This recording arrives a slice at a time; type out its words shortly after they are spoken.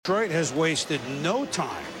Detroit has wasted no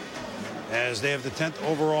time as they have the 10th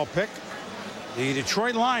overall pick. The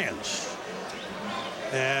Detroit Lions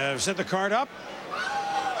have set the card up.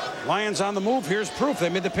 Lions on the move. Here's proof. They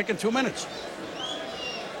made the pick in 2 minutes.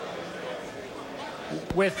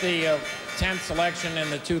 With the 10th selection in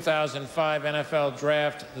the 2005 NFL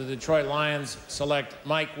Draft, the Detroit Lions select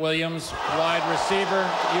Mike Williams, wide receiver,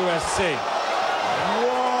 USC.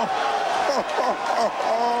 Whoa!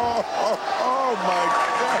 Oh my God!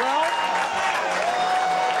 Well,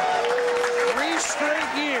 3 straight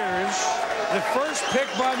years, the first pick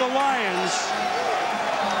by the Lions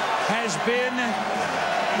has been.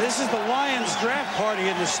 This is the Lions draft party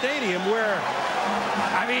in the stadium where,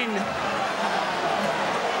 I mean,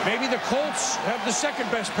 maybe the Colts have the second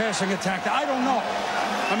best passing attack. I don't know.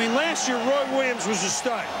 I mean, last year, Roy Williams was a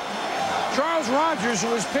stud. Charles Rodgers, who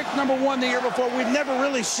was picked number 1 the year before, we'd never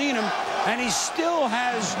really seen him, and he still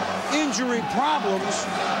has injury problems.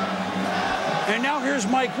 And now here's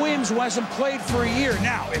Mike Williams, who hasn't played for a year.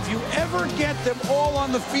 Now, if you ever get them all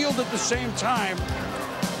on the field at the same time,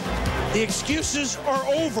 the excuses are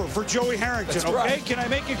over for Joey Harrington, That's okay? right. Can I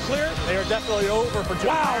make it clear? They are definitely over for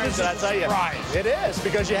Joey Harrington, I tell you. Surprise. It is,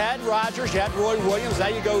 because you had Rodgers, you had Roy Williams, now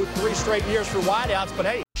you go 3 straight years for wideouts, but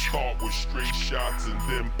hey. Caught with straight shots and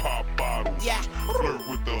then pop bottles. Yeah. Flirt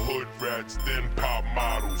with the hood rats, then pop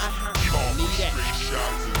models. Caught with Need that. straight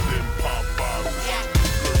shots and then pop bottles. Yeah.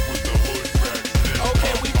 Flirt with the hood rats, then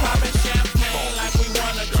Okay, pop we poppin' bottles. champagne like we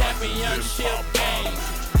won a Shots and then championship pop game. bottles.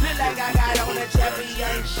 Look like I got on a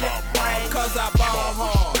championship ring. Cause I ball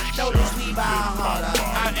hard. Notice we ball harder.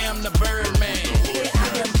 I am the Birdman. Yeah,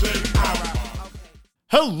 I am Big Ara.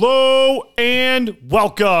 Hello and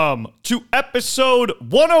welcome to episode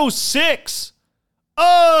 106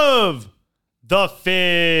 of The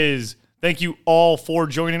Fizz. Thank you all for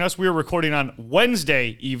joining us. We are recording on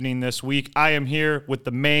Wednesday evening this week. I am here with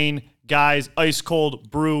the main guys, Ice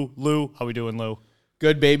Cold Brew, Lou. How we doing, Lou?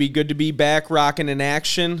 Good, baby. Good to be back, rocking in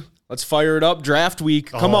action. Let's fire it up. Draft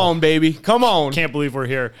week. Come on, baby. Come on. Can't believe we're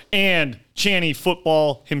here. And Channy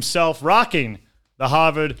Football himself rocking the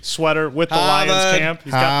Harvard sweater with the Lions camp.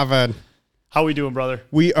 Harvard. How we doing, brother?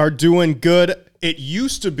 We are doing good. It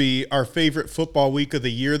used to be our favorite football week of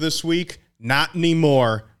the year this week. Not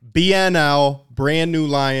anymore. BNL, brand new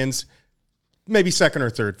Lions, maybe second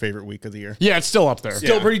or third favorite week of the year. Yeah, it's still up there.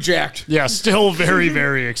 Still pretty jacked. Yeah, still very,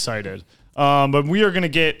 very excited. But we are going to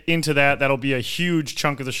get into that. That'll be a huge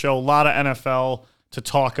chunk of the show. A lot of NFL to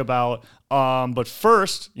talk about. But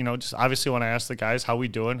first, just obviously want to ask the guys, how we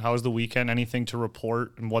doing? How was the weekend? Anything to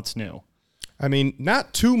report and what's new? I mean,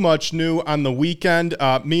 not too much new on the weekend.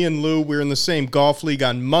 Me and Lou, we're in the same golf league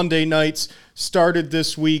on Monday nights. Started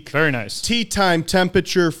this week. Very nice. Tee time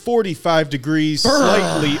temperature, 45 degrees,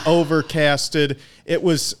 slightly overcasted. It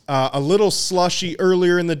was a little slushy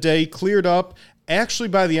earlier in the day, cleared up. Actually,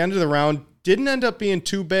 by the end of the round, didn't end up being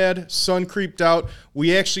too bad. Sun creeped out.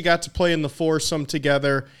 We actually got to play in the foursome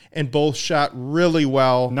together and both shot really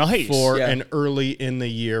well for an early in the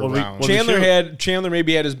year round. Chandler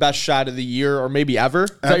maybe had his best shot of the year or maybe ever.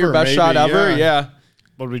 Is that your best shot ever? Yeah.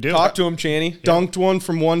 What did we do? Talk to him, Channy. Dunked one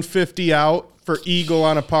from 150 out for eagle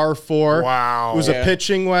on a par 4. Wow. It was a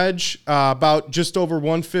pitching wedge, about just over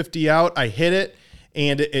 150 out. I hit it,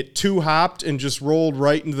 and it two-hopped and just rolled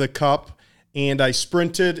right into the cup. And I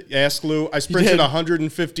sprinted, ask Lou,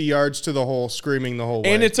 150 yards to the hole, screaming the whole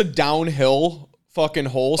way. And it's a downhill fucking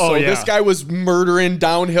hole. So this guy was murdering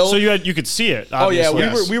downhill. So you could see it, obviously. Oh,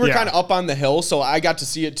 yeah. We were kind of up on the hill, so I got to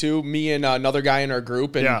see it too, me and another guy in our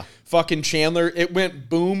group. And fucking Chandler, it went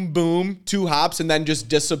boom, boom, 2 hops, and then just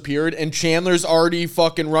disappeared. And Chandler's already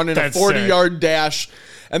fucking running a 40-yard dash.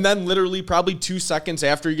 And then literally probably 2 seconds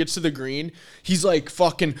after he gets to the green, he's like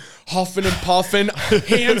fucking huffing and puffing,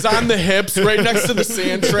 hands on the hips right next to the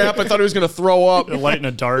sand trap. I thought he was going to throw up. Lighting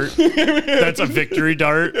a dart. That's a victory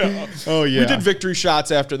dart. Yeah. Oh, yeah. We did victory shots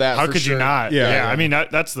after that. How could you not? Yeah. I mean,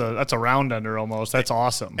 that's a round ender almost. That's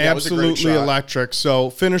awesome. Absolutely electric. So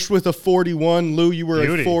finished with a 41. Lou, you were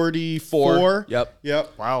at 44.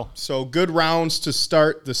 Yep. Wow. So good rounds to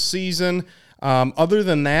start the season. Other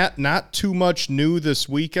than that, not too much new this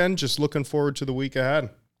weekend. Just looking forward to the week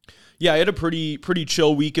ahead. Yeah, I had a pretty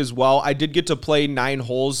chill week as well. I did get to play 9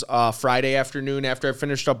 holes Friday afternoon after I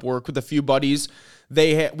finished up work with a few buddies.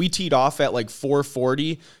 We teed off at like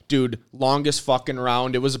 4:40. Dude, longest fucking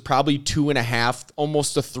round. It was probably 2.5,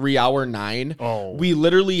 almost a 3-hour 9. Oh. We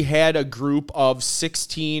literally had a group of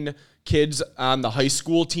 16 kids on the high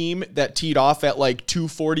school team that teed off at like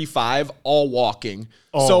 2:45, all walking.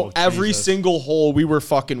 So every single hole we were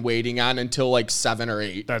fucking waiting on until like 7 or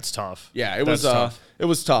 8. That's tough. Yeah, it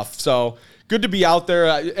was tough. So good to be out there.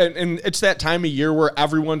 And it's that time of year where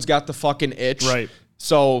everyone's got the fucking itch. Right.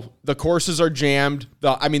 So the courses are jammed.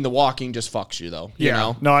 The walking just fucks you, though. You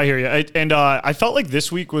know? No, I hear you. I felt like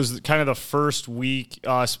this week was kind of the first week.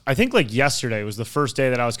 I think like yesterday was the first day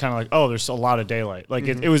that I was kind of like, oh, there's a lot of daylight. Like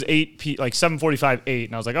it was 7:45, 8,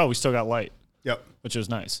 and I was like, oh, we still got light. Yep. Which was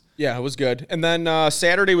nice. Yeah, it was good. And then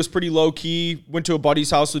Saturday was pretty low key. Went to a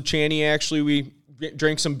buddy's house with Channy. Actually, we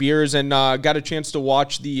drank some beers and got a chance to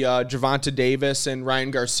watch the Gervonta Davis and Ryan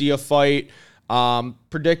Garcia fight.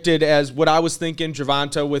 Predicted as what I was thinking,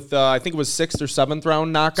 Gervonta with, I think it was 6th or 7th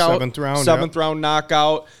round knockout. 7th round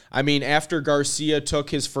knockout. I mean, after Garcia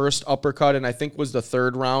took his first uppercut and I think was the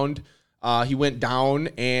 3rd round, he went down.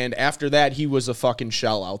 And after that, he was a fucking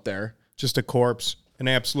shell out there. Just a corpse, an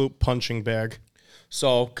absolute punching bag.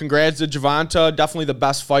 So congrats to Gervonta. Definitely the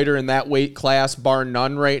best fighter in that weight class, bar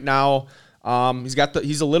none right now.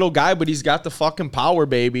 He's a little guy, but he's got the fucking power,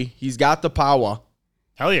 baby. He's got the power.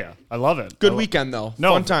 Hell yeah. I love it. Good weekend, though.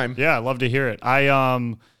 Fun time. Yeah, I love to hear it.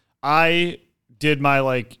 I did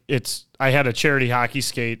my, I had a charity hockey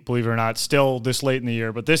skate, believe it or not, still this late in the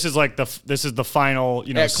year, but this is the final,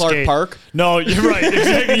 at Clark skate. Park? No, you're right.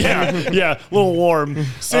 Exactly. Yeah. A little warm.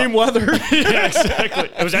 Same weather. Yeah, exactly.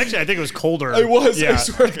 It was actually, I think it was colder. It was. Yeah. I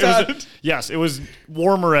swear to God. Yes, it was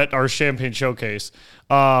warmer at our Champagne Showcase.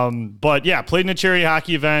 But yeah, played in a charity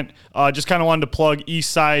hockey event. Just kind of wanted to plug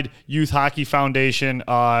Eastside Youth Hockey Foundation.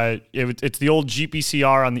 It's the old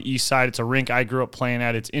GPCR on the east side. It's a rink I grew up playing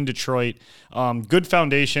at. It's in Detroit. Good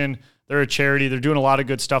foundation. They're a charity. They're doing a lot of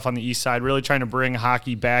good stuff on the east side, really trying to bring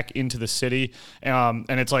hockey back into the city. And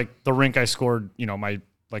it's like the rink I scored, my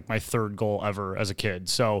 3rd goal ever as a kid.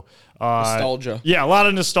 So nostalgia. Yeah, a lot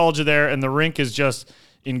of nostalgia there. And the rink is just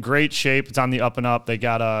in great shape. It's on the up and up. They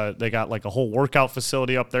got like a whole workout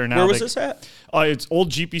facility up there now. Where was this at? It's old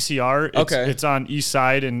GPCR. It's on east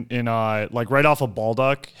side in right off of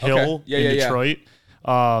Baldock Hill in Detroit.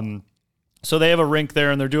 So they have a rink there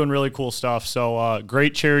and they're doing really cool stuff. So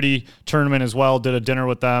great charity tournament as well. Did a dinner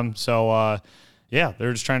with them. So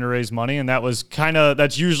they're just trying to raise money, and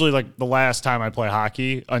that's usually like the last time I play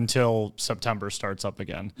hockey until September starts up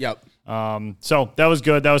again. Yep. So that was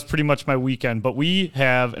good. That was pretty much my weekend. But we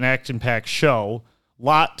have an action-packed show,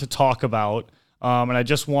 lot to talk about, and I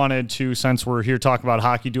just wanted to, since we're here talking about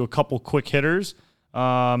hockey, do a couple quick hitters,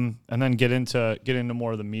 and then get into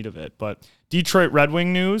more of the meat of it. But Detroit Red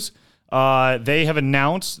Wing news: they have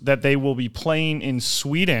announced that they will be playing in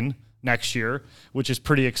Sweden next year, which is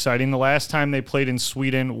pretty exciting. The last time they played in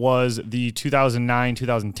Sweden was the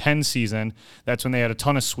 2009-2010 season. That's when they had a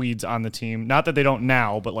ton of Swedes on the team. Not that they don't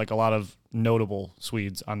now, but like a lot of notable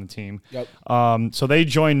Swedes on the team. Yep. So they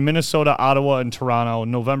joined Minnesota, Ottawa, and Toronto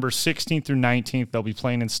November 16th through 19th. They'll be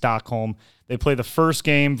playing in Stockholm. They play the first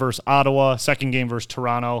game versus Ottawa, second game versus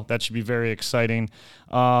Toronto. That should be very exciting.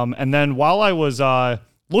 And then while I was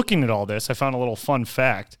looking at all this, I found a little fun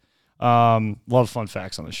fact. Love fun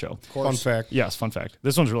facts on the show. Fun fact. Yes, fun fact.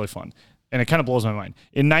 This one's really fun, and it kind of blows my mind.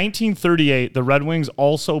 In 1938, the Red Wings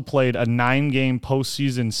also played a 9-game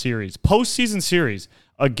postseason series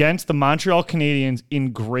against the Montreal Canadiens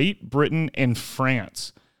in Great Britain and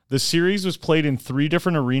France. The series was played in 3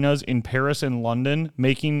 different arenas in Paris and London,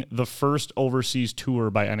 making the first overseas tour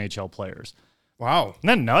by NHL players. Wow. Isn't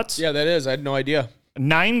that nuts? Yeah, that is. I had no idea. A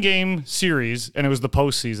 9-game series, and it was the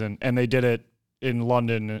postseason, and they did it in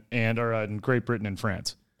London or in Great Britain and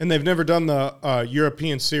France. And they've never done the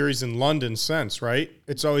European series in London since, right?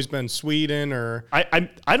 It's always been Sweden or... I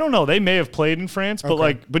don't know. They may have played in France,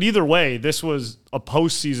 but either way, this was a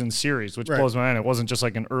postseason series, which blows my mind. It wasn't just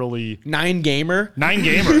like an early... 9-gamer?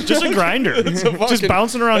 9-gamer. Just a grinder. Just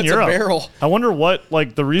bouncing around Europe. A barrel. I wonder what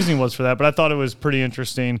the reasoning was for that, but I thought it was pretty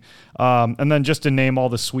interesting. And then just to name all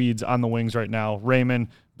the Swedes on the wings right now: Raymond,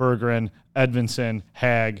 Berggren, Edvinsson,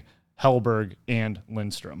 Hag, Hellberg, and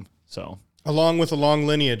Lindstrom. So... along with a long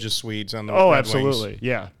lineage of Swedes on the Red absolutely. Wings.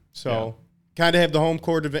 Yeah. So kind of have the home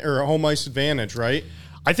court or home ice advantage, right?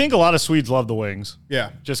 I think a lot of Swedes love the Wings. Yeah.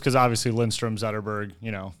 Just because obviously Lindstrom, Zetterberg,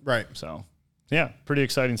 Right. So, yeah, pretty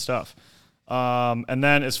exciting stuff. And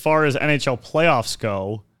then as far as NHL playoffs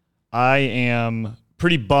go, I am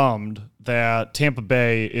pretty bummed that Tampa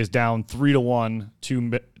Bay is down 3-1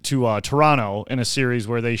 to Toronto in a series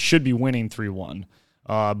where they should be winning 3-1.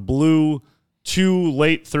 Blew 2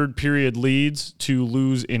 late third period leads to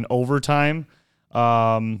lose in overtime.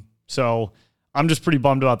 So I'm just pretty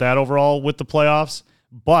bummed about that overall with the playoffs.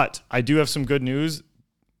 But I do have some good news.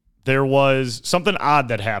 There was something odd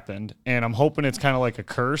that happened, and I'm hoping it's kind of like a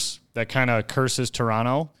curse that kind of curses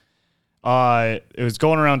Toronto. It was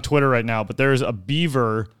going around Twitter right now, but there's a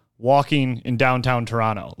Beaver walking in downtown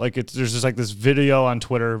Toronto. Like there's just like this video on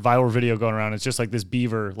Twitter, viral video going around. It's just like this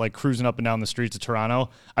beaver like cruising up and down the streets of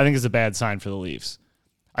Toronto. I think it's a bad sign for the Leafs.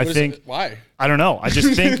 Why? I don't know. I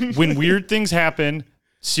just think when weird things happen,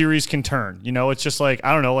 series can turn. You know, it's just like,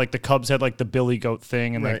 I don't know, like the Cubs had like the Billy Goat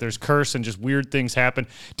thing and like there's curse and just weird things happen.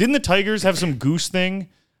 Didn't the Tigers have some goose thing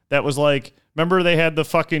that was like, remember they had the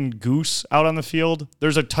fucking goose out on the field?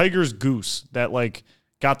 There's a Tigers goose that like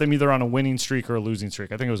got them either on a winning streak or a losing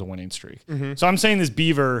streak. I think it was a winning streak. Mm-hmm. So I'm saying this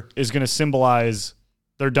beaver is going to symbolize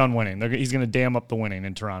they're done winning. He's going to dam up the winning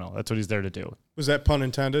in Toronto. That's what he's there to do. Was that pun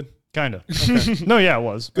intended? Kind of. Okay. No, yeah, it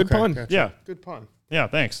was. Good pun. Gotcha. Yeah. Good pun. Yeah,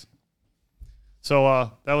 thanks.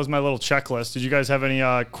 So that was my little checklist. Did you guys have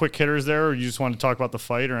any quick hitters there, or you just want to talk about the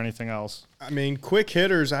fight or anything else? I mean, quick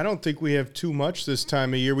hitters, I don't think we have too much this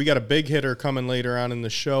time of year. We got a big hitter coming later on in the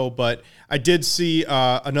show, but I did see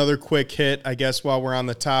another quick hit, I guess, while we're on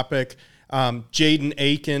the topic. Jaden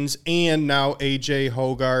Akins and now AJ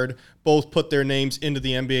Hogard both put their names into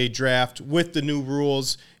the NBA draft. With the new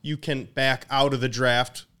rules, you can back out of the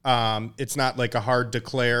draft. It's not like a hard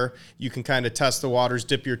declare. You can kind of test the waters,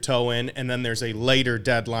 dip your toe in, and then there's a later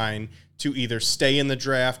deadline to either stay in the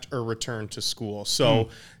draft or return to school. So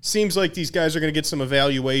seems like these guys are going to get some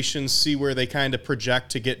evaluations, see where they kind of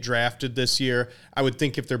project to get drafted this year. I would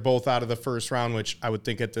think if they're both out of the first round, which I would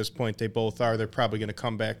think at this point they both are, they're probably going to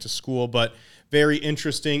come back to school. But very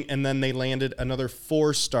interesting. And then they landed another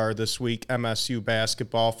 4-star this week, MSU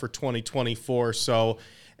basketball for 2024. So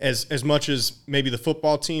as much as maybe the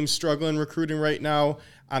football team's struggling recruiting right now,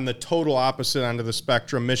 on the total opposite end of the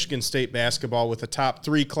spectrum, Michigan State basketball with a top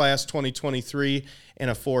 3 class 2023 and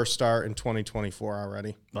a 4-star in 2024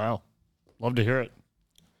 already. Wow. Love to hear it.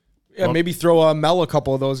 Yeah, maybe throw Mel a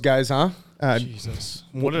couple of those guys, huh? Jesus.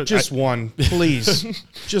 Just one, please.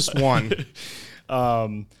 Just one.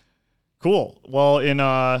 Cool. Well, in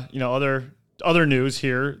other news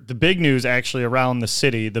here, the big news actually around the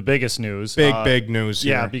city, the biggest news. Big news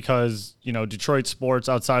here. Yeah, because, Detroit sports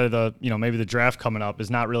outside of the, maybe the draft coming up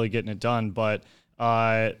is not really getting it done. But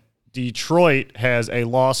Detroit has a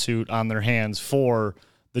lawsuit on their hands for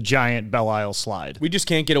the giant Belle Isle Slide. We just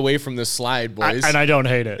can't get away from this slide, boys. And I don't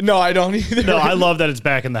hate it. No, I don't either. No, I love that it's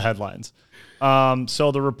back in the headlines.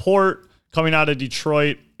 So the report coming out of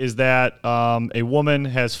Detroit is that a woman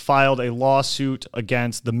has filed a lawsuit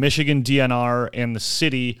against the Michigan DNR and the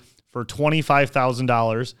city for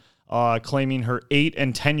 $25,000, claiming her 8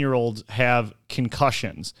 and 10-year-olds have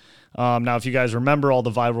concussions. Now, if you guys remember all the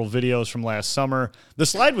viral videos from last summer, the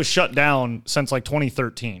slide was shut down since like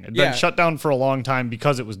 2013. It had been shut down for a long time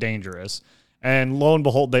because it was dangerous. And lo and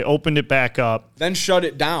behold, they opened it back up. Then shut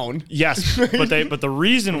it down. Yes, but the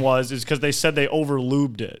reason is because they said they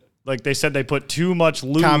over-lubed it. Like they said they put too much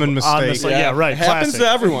lube Common mistake. on the slide. Yeah, right. It happens to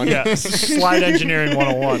everyone. Yeah, slide engineering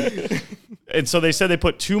 101. And so they said they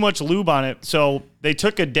put too much lube on it. So they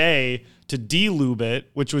took a day to de-lube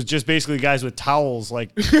it, which was just basically guys with towels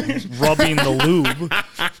like rubbing the lube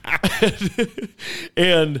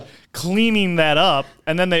and cleaning that up.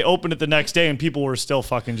 And then they opened it the next day and people were still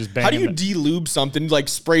fucking just banging. How do you de-lube something? Like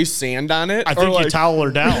spray sand on it? I think you towel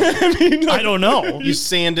her down. I don't know. You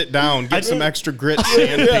sand it down, get some extra grit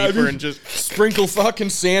sandpaper and just sprinkle fucking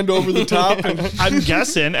sand over the top. And I'm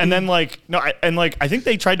guessing. And then I think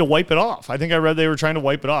they tried to wipe it off. I think I read they were trying to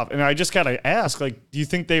wipe it off. And I just got to ask, do you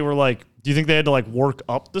think they had to work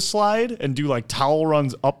up the slide and do towel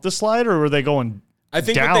runs up the slide, or were they going I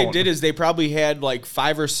think down? What they did is they probably had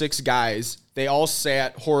 5 or 6 guys. They all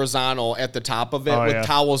sat horizontal at the top of it with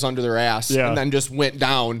towels under their ass and then just went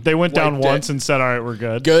down. They went down once and said, all right, we're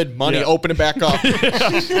good. Good. Money. Yeah. Open it back up.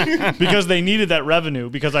 Because they needed that revenue.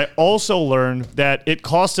 Because I also learned that it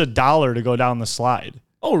cost $1 to go down the slide.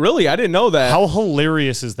 Oh, really? I didn't know that. How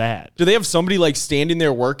hilarious is that? Do they have somebody standing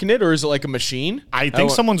there working it, or is it like a machine? I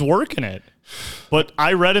think someone's working it. But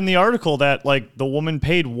I read in the article that the woman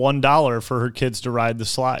paid $1 for her kids to ride the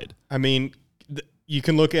slide. I mean, you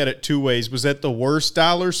can look at it 2 ways. Was that the worst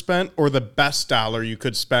dollar spent or the best dollar you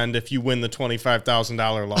could spend if you win the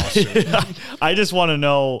 $25,000 lawsuit? I just want to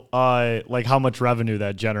know how much revenue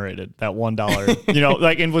that generated, that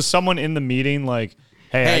 $1. And was someone in the meeting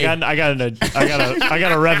Hey, I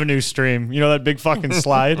got a revenue stream. That big fucking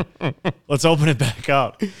slide? Let's open it back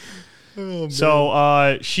up. Oh,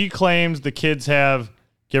 so she claims the kids have,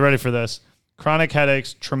 get ready for this, chronic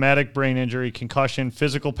headaches, traumatic brain injury, concussion,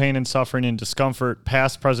 physical pain and suffering and discomfort,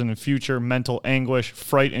 past, present, and future, mental anguish,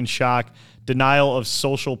 fright and shock, denial of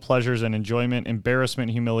social pleasures and enjoyment,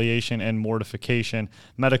 embarrassment, humiliation, and mortification,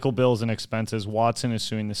 medical bills and expenses. Watson is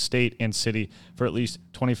suing the state and city for at least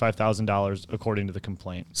 $25,000, according to the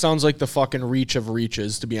complaint. Sounds like the fucking reach of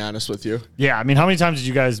reaches, to be honest with you. Yeah, I mean, how many times did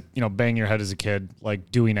you guys, bang your head as a kid,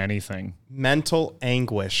 like doing anything? Mental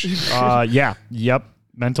anguish. Yeah, yep,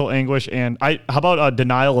 mental anguish, and how about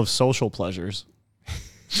denial of social pleasures?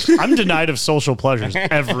 I'm denied of social pleasures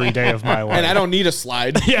every day of my life. And I don't need a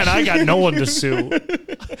slide. Yeah, and I got no one to sue.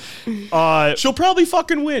 She'll probably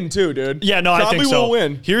fucking win, too, dude. Yeah, no, probably I think so. Will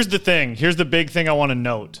win. Here's the thing. Here's the big thing I want to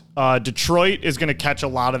note. Detroit is going to catch a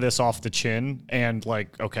lot of this off the chin. And,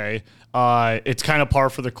 it's kind of par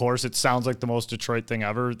for the course. It sounds like the most Detroit thing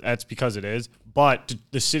ever. That's because it is. But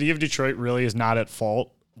the city of Detroit really is not at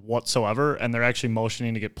fault whatsoever. And they're actually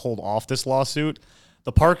motioning to get pulled off this lawsuit.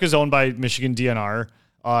 The park is owned by Michigan DNR.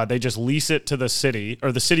 They just lease it to the city,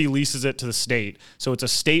 or the city leases it to the state. So it's a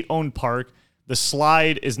state-owned park. The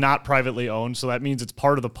slide is not privately owned, so that means it's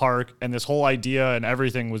part of the park, and this whole idea and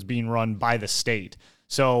everything was being run by the state.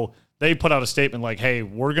 So they put out a statement like, hey,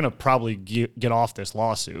 we're going to probably get off this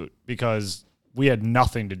lawsuit because we had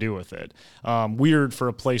nothing to do with it. Weird for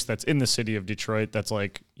a place that's in the city of Detroit that's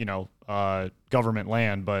government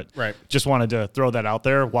land, but right. Just wanted to throw that out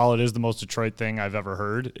there. While it is the most Detroit thing I've ever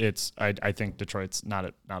heard, I think Detroit's not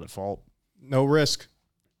at fault. No risk,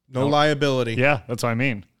 no liability. Yeah, that's what I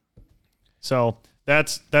mean. So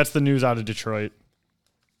that's the news out of Detroit.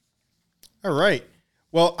 All right.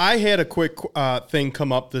 Well, I had a quick thing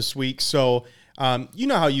come up this week. So you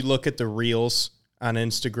know how you look at the reels on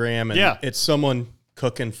Instagram, and it's someone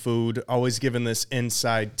cooking food, always giving this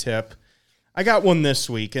inside tip. I got one this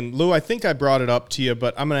week, and Lou, I think I brought it up to you,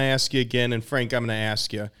 but I'm going to ask you again, and Frank, I'm going to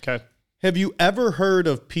ask you. Okay. Have you ever heard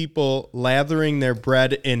of people lathering their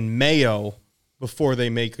bread in mayo before they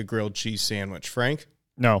make a grilled cheese sandwich, Frank?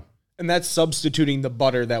 No. And that's substituting the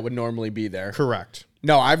butter that would normally be there. Correct.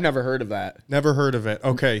 No, I've never heard of that. Never heard of it.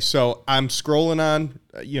 Okay, so I'm scrolling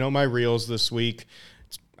on, my reels this week.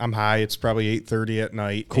 I'm high. It's probably 8:30 at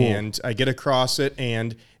night. Cool. And I get across it,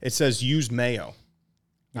 and it says use mayo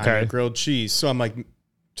on your grilled cheese. So I'm like,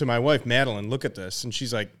 to my wife, Madeline, look at this. And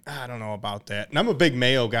she's like, I don't know about that. And I'm a big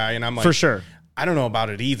mayo guy, and I'm like, for sure. I don't know about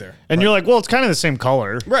it either. And you're like, well, it's kind of the same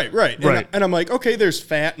color. Right. And I'm like, okay, there's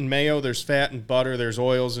fat in mayo, there's fat in butter, there's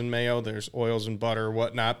oils in mayo, there's oils in butter or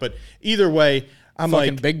whatnot. But either way, I'm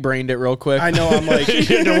fucking like, big brained it real quick. I know. I'm like, you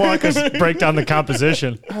had to walk us, break down the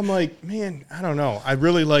composition. I'm like, man, I don't know. I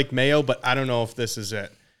really like mayo, but I don't know if this is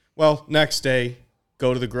it. Well, next day,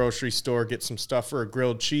 go to the grocery store, get some stuff for a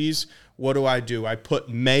grilled cheese. What do? I put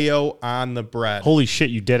mayo on the bread. Holy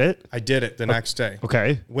shit, you did it? I did it the next day.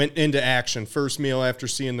 Okay. Went into action. First meal after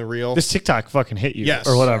seeing the reel. This TikTok fucking hit you. Yes.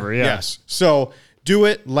 Or whatever, yeah. Yes. So do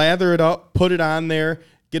it, lather it up, put it on there,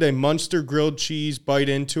 get a Munster grilled cheese, bite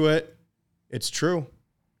into it. It's true.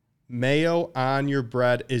 Mayo on your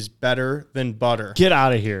bread is better than butter. Get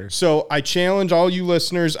out of here. So I challenge all you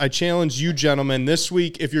listeners. I challenge you gentlemen this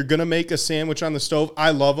week. If you're going to make a sandwich on the stove,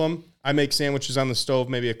 I love them. I make sandwiches on the stove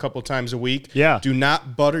maybe a couple times a week. Yeah. Do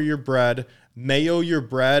not butter your bread. Mayo your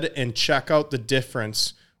bread and check out the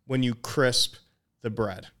difference when you crisp the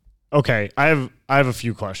bread. Okay. I have a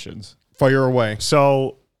few questions. Fire away.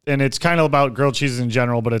 So, and it's kind of about grilled cheeses in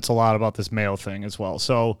general, but it's a lot about this mayo thing as well.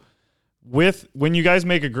 So when you guys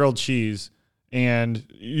make a grilled cheese and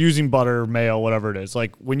using butter, mayo, whatever it is,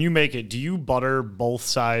 like when you make it, do you butter both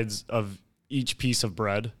sides of each piece of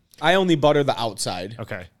bread? I only butter the outside.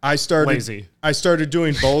 Okay. I started Lazy. I started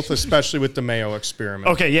doing both, especially with the mayo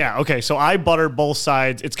experiment. Okay, yeah. Okay, so I butter both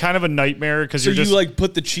sides. It's kind of a nightmare because So you're just you like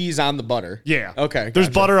put the cheese on the butter. yeah. Okay. There's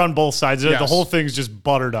gotcha. butter on both sides. The Yes. whole thing's just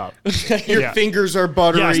buttered up. Your Yeah. fingers are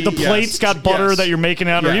buttery. Yes, the plate's got butter Yes. that you're making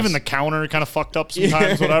out, or Yes. even the counter kind of fucked up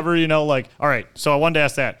sometimes, whatever, like, all right. So I wanted to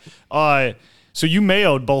ask that. So you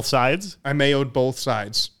mayoed both sides? I mayoed both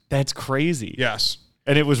sides. That's crazy. Yes.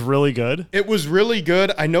 And it was really good? It was really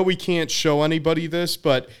good. I know we can't show anybody this,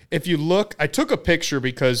 but if you look, I took a picture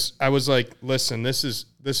because I was like, listen, this is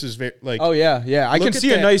very, like. Oh, yeah. I Look can at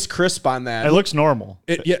see a that. nice crisp on that. It looks normal.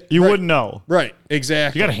 Yeah, You right. wouldn't know. Right,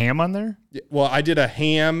 exactly. You got a ham on there? Well, I did a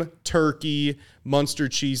ham, turkey, Munster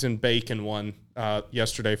cheese, and bacon one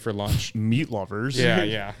yesterday for lunch. Meat lovers.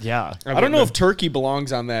 Yeah. Yeah. I don't know if turkey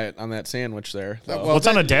belongs on that sandwich there. though. Well, it's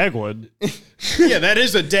on a Dagwood. Yeah, that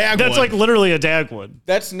is a Dagwood. That's like literally a Dagwood.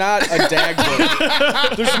 That's not a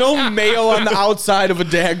Dagwood. There's no mayo on the outside of a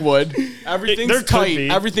Dagwood. Everything's There could tight. be.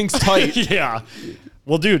 Everything's tight. Yeah.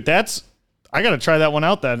 Well, dude, I got to try that one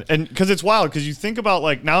out then. And because it's wild, because you think about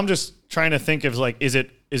like, now I'm just trying to think of like, is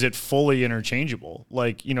it fully interchangeable?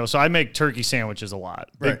 Like, so I make turkey sandwiches a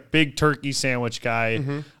lot. Big turkey sandwich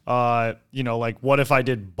guy. Like what if I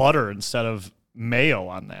did butter instead of mayo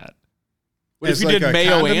on that? If you did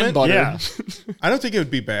mayo condiment? And butter. Yeah. I don't think it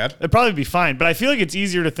would be bad. It'd probably be fine, but I feel like it's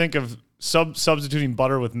easier to think of substituting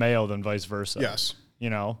butter with mayo than vice versa. Yes.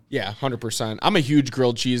 Yeah, 100%. I'm a huge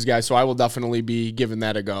grilled cheese guy, so I will definitely be giving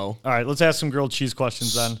that a go. All right, let's ask some grilled cheese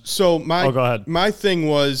questions then. So go ahead. My thing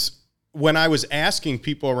was when I was asking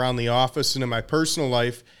people around the office and in my personal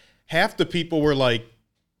life, half the people were like,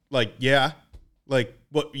 yeah, like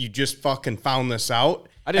what, you just fucking found this out?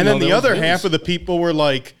 And then the other half of the people were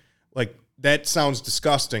like, that sounds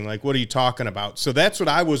disgusting. Like, what are you talking about? So that's what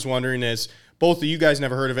I was wondering is both of you guys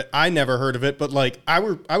never heard of it. I never heard of it, but like I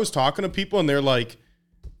was talking to people and they're like,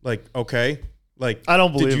 okay, like I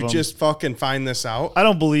don't believe did you them. Just fucking find this out? I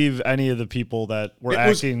don't believe any of the people that were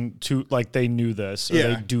acting to like they knew this or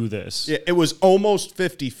they do this. Yeah, it was almost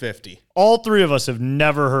 50-50. All three of us have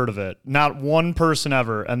never heard of it. Not one person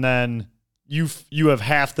ever. And then you have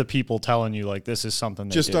half the people telling you like this is something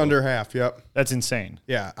they just do. Under half. Yep, that's insane.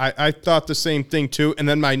 Yeah, I thought the same thing too. And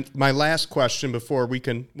then my last question before we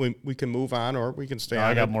can move on or we can stay on.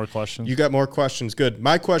 I got more questions. You got more questions. Good.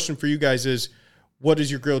 My question for you guys is, what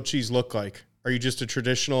does your grilled cheese look like? Are you just a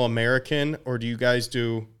traditional American, or do you guys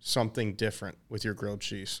do something different with your grilled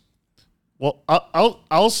cheese? Well,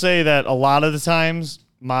 I'll say that a lot of the times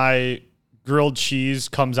my grilled cheese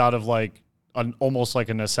comes out of like almost like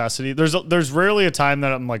a necessity. There's rarely a time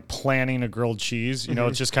that I'm like planning a grilled cheese.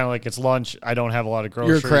 It's just kind of like it's lunch. I don't have a lot of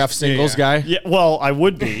groceries. You're a Kraft Singles guy? Yeah, well, I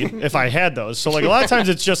would be if I had those. So like a lot of times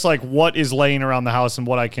it's just like what is laying around the house and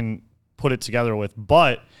what I can put it together with.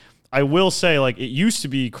 But I will say like it used to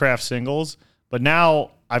be Kraft Singles, but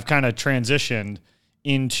now I've kind of transitioned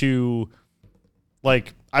into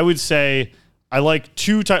like I would say I like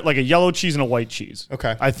two types, like a yellow cheese and a white cheese.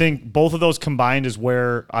 Okay. I think both of those combined is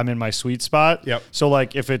where I'm in my sweet spot. Yep. So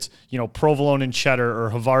like if it's, provolone and cheddar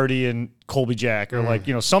or Havarti and Colby Jack or like,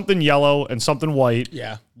 something yellow and something white.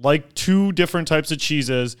 Yeah. Like two different types of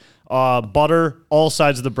cheeses. Butter, all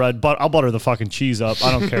sides of the bread. But I'll butter the fucking cheese up.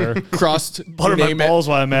 I don't care. Crust. Butter my balls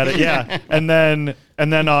while I'm at it. Yeah. and then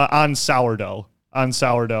on sourdough.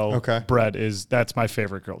 Bread that's my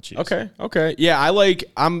favorite grilled cheese. Okay. Yeah,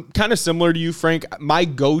 I'm kind of similar to you, Frank. My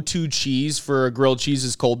go-to cheese for a grilled cheese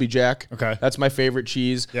is Colby Jack. Okay. That's my favorite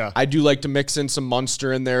cheese. Yeah. I do like to mix in some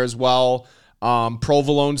Munster in there as well.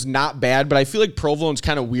 Provolone's not bad, but I feel like provolone's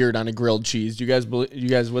kind of weird on a grilled cheese. Do you guys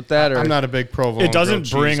with that? Or? I'm not a big provolone. It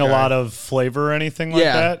doesn't bring a lot of flavor or anything like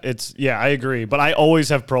that. I agree, but I always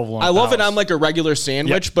have provolone. I love it on like a regular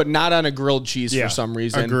sandwich, but not on a grilled cheese for some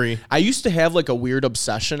reason. Agree. I used to have like a weird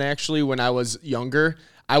obsession actually when I was younger.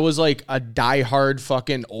 I was like a diehard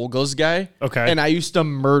fucking Olga's guy. Okay. And I used to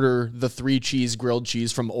murder the 3 cheese grilled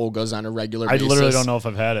cheese from Olga's on a regular basis. I literally don't know if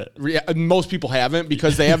I've had it. Yeah, most people haven't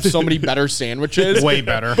because they have so many better sandwiches. Way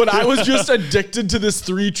better. But I was just addicted to this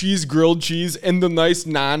 3 cheese grilled cheese and the nice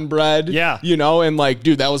naan bread. Yeah. And like,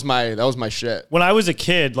 dude, that was my shit. When I was a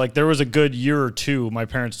kid, like there was a good year or two, my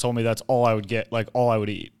parents told me that's all I would get, like all I would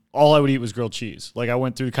eat. All I would eat was grilled cheese. Like I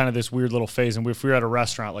went through kind of this weird little phase, and if we were at a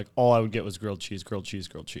restaurant, like all I would get was grilled cheese.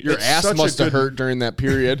 Your ass must have hurt during that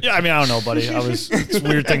period. Yeah, I mean, I don't know, buddy. It's a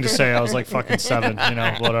weird thing to say. I was like fucking 7,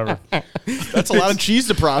 whatever. That's a lot of cheese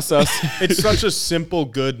to process. It's such a simple,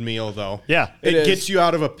 good meal, though. Yeah. It gets you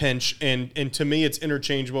out of a pinch, and to me, it's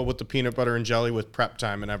interchangeable with the peanut butter and jelly with prep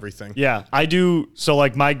time and everything. Yeah, I do. So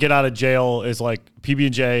like my get out of jail is like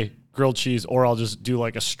PB&J, grilled cheese, or I'll just do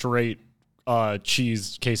like a straight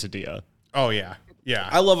cheese quesadilla. Oh yeah.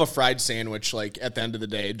 I love a fried sandwich. Like at the end of the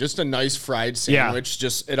day, just a nice fried sandwich.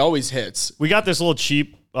 Just it always hits. We got this little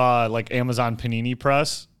cheap like Amazon panini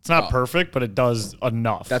press. It's not perfect, but it does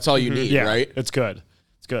enough. That's all you need, right? It's good.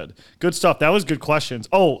 Good stuff. That was good questions.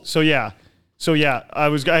 Oh, so yeah, I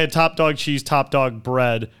had top dog cheese, top dog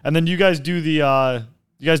bread, and then you guys do the.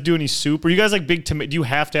 You guys do any soup? Are you guys like big tomato? Do you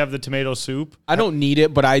have to have the tomato soup? I don't need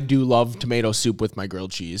it, but I do love tomato soup with my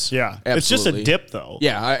grilled cheese. Yeah. Absolutely. It's just a dip, though.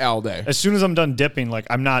 Yeah, all day. As soon as I'm done dipping, like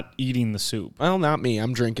I'm not eating the soup. Well, not me.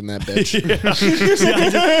 I'm drinking that bitch.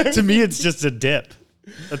 To me, it's just a dip.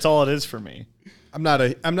 That's all it is for me. I'm not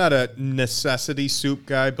a necessity soup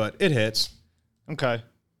guy, but it hits. Okay.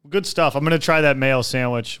 Good stuff. I'm gonna try that Mayo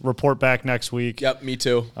sandwich. Report back next week. Yep, me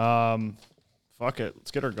too. Fuck it.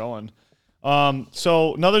 Let's get her going.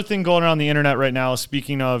 So another thing going around the internet right now,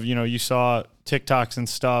 speaking of, you saw TikToks and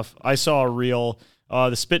stuff. I saw a reel,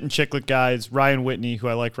 the Spit and Chiclet guys, Ryan Whitney, who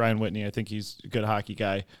I like Ryan Whitney. I think he's a good hockey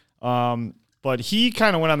guy. But he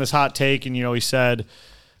kind of went on this hot take and, he said,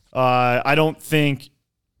 I don't think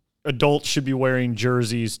adults should be wearing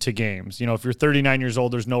jerseys to games. You know, if you're 39 years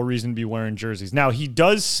old, there's no reason to be wearing jerseys. Now, he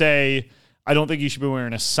does say, I don't think you should be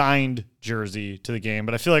wearing a signed jersey to the game,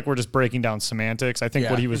 but I feel like we're just breaking down semantics. I think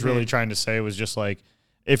what he was really trying to say was just like,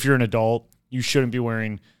 if you're an adult, you shouldn't be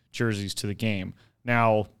wearing jerseys to the game.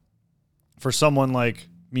 Now, for someone like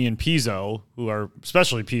me and Pizzo, who are,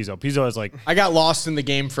 especially Pizzo is like... I got lost in the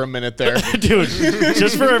game for a minute there. Dude,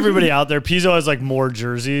 just for everybody out there, Pizzo has like more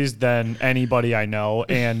jerseys than anybody I know.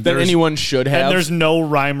 And than anyone should have. And there's no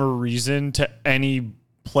rhyme or reason to any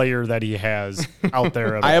player that he has out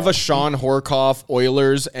there at all. I have a Sean Horkoff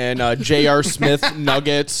Oilers and J.R. Smith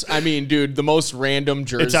Nuggets. I mean, dude, the most random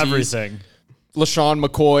jerseys. It's everything. LaShawn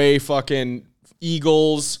McCoy, fucking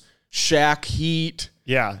Eagles, Shaq Heat.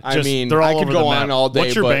 Yeah, I mean, they're all I could go on all day.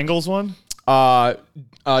 What's your Bengals one?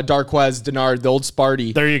 Darquez Denard, the old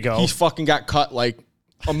Sparty. There you go. He fucking got cut like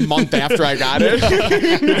a month after I got it.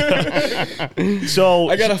 So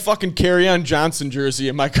I got a fucking Carry-On Johnson jersey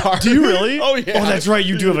in my car. Do you really? Oh yeah. Oh, that's right.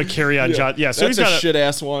 You do have a Carry-On Johnson. Yeah. So that's he's got a shit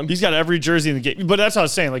ass one. He's got every jersey in the game. But that's what I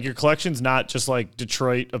was saying. Like your collection's not just like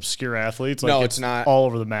Detroit obscure athletes. Like, no, it's not all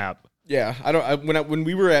over the map. Yeah, when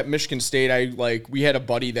we were at Michigan State, we had a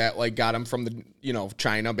buddy that like got them from the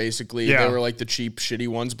China basically. Yeah. They were like the cheap shitty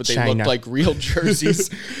ones, but they looked like real jerseys.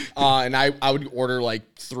 And I would order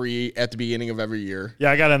like 3 at the beginning of every year.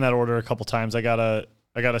 Yeah, I got in that order a couple times. I got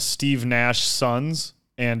a Steve Nash Suns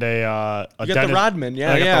and a you got the Rodman.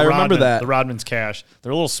 Yeah, I remember that. The Rodman's Cash.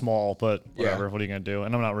 They're a little small, but whatever. What are you gonna do?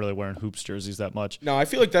 And I'm not really wearing hoops jerseys that much. No, I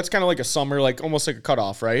feel like that's kind of like a summer, like almost like a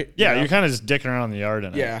cutoff, right? Yeah, you're kind of just dicking around in the yard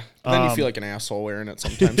in it. Yeah, but then you feel like an asshole wearing it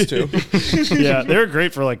sometimes too. Yeah, they're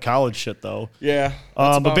great for like college shit though. Yeah,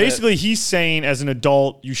 but basically he's saying as an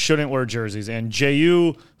adult you shouldn't wear jerseys. And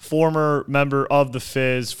JU, former member of the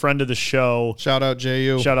Fizz, friend of the show, shout out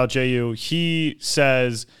JU. He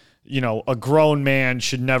says, a grown man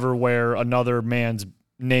should never wear another man's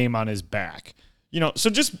name on his back. So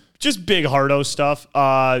just big hardo stuff.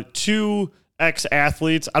 2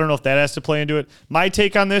 ex-athletes. I don't know if that has to play into it. My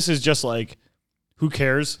take on this is just like, who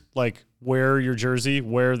cares? Like, wear your jersey,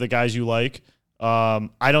 wear the guys you like.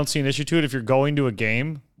 I don't see an issue to it. If you're going to a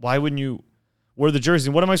game, why wouldn't you wear the jersey?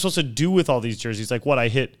 What am I supposed to do with all these jerseys? Like, what do I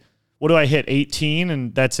hit? 18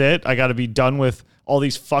 and that's it? I got to be done with all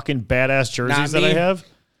these fucking badass jerseys that I have?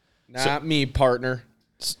 Not me, partner.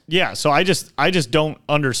 Yeah, so I just don't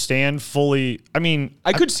understand fully. I mean,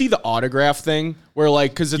 I could see the autograph thing where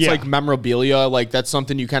like, cause it's like memorabilia, like that's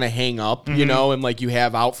something you kind of hang up, and like you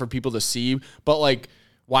have out for people to see. But like,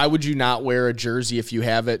 why would you not wear a jersey if you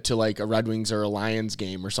have it to like a Red Wings or a Lions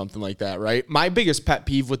game or something like that, right? My biggest pet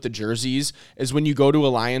peeve with the jerseys is when you go to a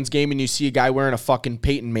Lions game and you see a guy wearing a fucking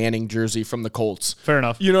Peyton Manning jersey from the Colts. Fair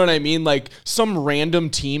enough. You know what I mean? Like some random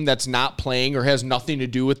team that's not playing or has nothing to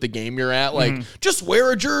do with the game you're at, like just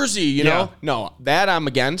wear a jersey, you know? No, that I'm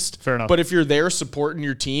against. Fair enough. But if you're there supporting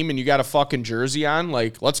your team and you got a fucking jersey on,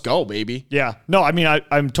 like, let's go, baby. Yeah. No, I mean,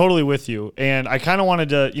 I'm totally with you. And I kind of wanted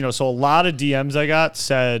to, so a lot of DMs I got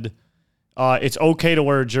said, it's okay to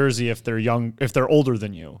wear a jersey if they're older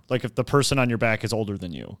than you. Like if the person on your back is older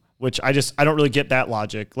than you, which I don't really get that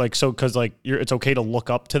logic. Like, so, cause like it's okay to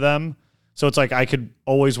look up to them. So it's like, I could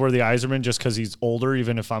always wear the Iserman just cause he's older,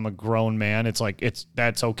 even if I'm a grown man. It's like,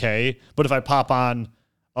 that's okay. But if I pop on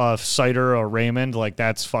a Sider or Raymond, like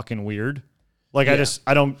that's fucking weird. Like I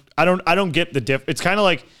don't get the diff. It's kind of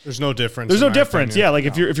like there's no difference. There's no difference. Yeah, like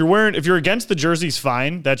if you're against the jerseys,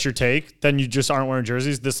 fine. That's your take. Then you just aren't wearing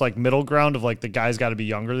jerseys. This like middle ground of like the guy's got to be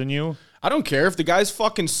younger than you. I don't care if the guy's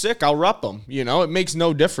fucking sick. I'll rep him. It makes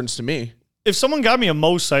no difference to me. If someone got me a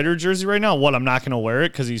Mo Sider jersey right now, I'm not going to wear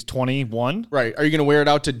it because he's 21. Right. Are you going to wear it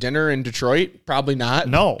out to dinner in Detroit? Probably not.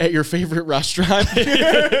 No. At your favorite restaurant?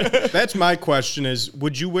 That's my question is,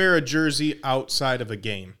 would you wear a jersey outside of a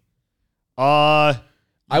game? I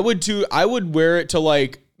would too. I would wear it to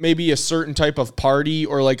like maybe a certain type of party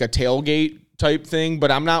or like a tailgate type thing, but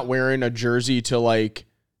I'm not wearing a jersey to like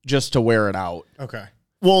just to wear it out. Okay.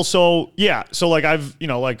 Well, so like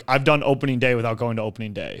I've done opening day without going to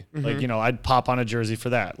opening day. Like, I'd pop on a jersey for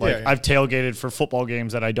that. Like I've tailgated for football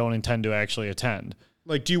games that I don't intend to actually attend.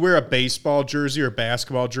 Like, do you wear a baseball jersey or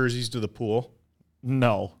basketball jerseys to the pool?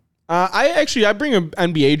 No. I bring an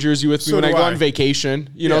NBA jersey with me when I go on vacation,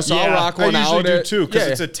 so I'll rock one out. I usually do too, because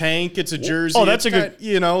it's a tank, it's a jersey. Oh, that's a good,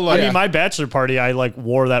 I mean, my bachelor party, I like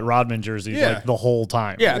wore that Rodman jersey like the whole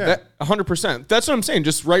time. Yeah, that 100%. That's what I'm saying.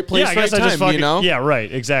 Just right place, right time, Yeah, right,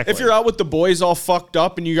 exactly. If you're out with the boys all fucked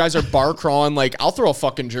up and you guys are bar crawling, like, I'll throw a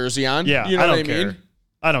fucking jersey on. Yeah, you know what I mean?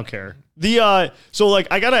 I don't care. So like,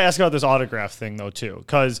 I got to ask about this autograph thing though, too,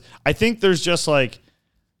 because I think there's just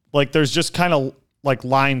there's just kind of like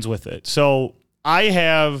lines with it. So I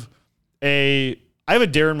have I have a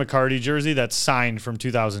Darren McCarty jersey that's signed from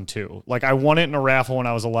 2002. Like, I won it in a raffle when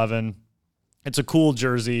I was 11. It's a cool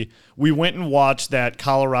jersey. We went and watched that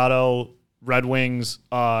Colorado Red Wings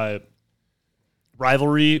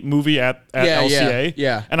rivalry movie at LCA.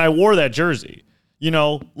 Yeah. And I wore that jersey. You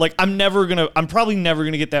know, like I'm probably never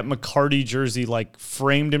gonna get that McCarty jersey like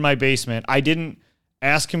framed in my basement. I didn't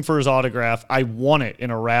ask him for his autograph. I won it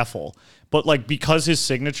in a raffle. But like because his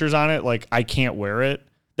signature's on it, like I can't wear it.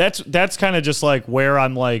 That's kind of just like where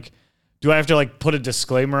I'm like, do I have to like put a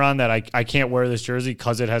disclaimer on that I can't wear this jersey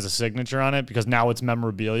because it has a signature on it because now it's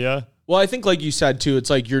memorabilia? Well, I think like you said too, it's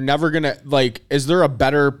like you're never gonna like. Is there a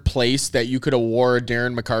better place that you could have wore a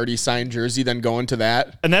Darren McCarty signed jersey than going to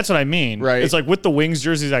that? And that's what I mean. Right. It's like with the Wings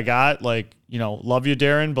jerseys I got, like, you know, love you,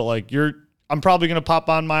 Darren, but like I'm probably gonna pop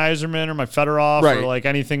on my Yzerman or my Fedorov or like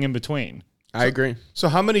anything in between. I agree. So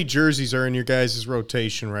how many jerseys are in your guys'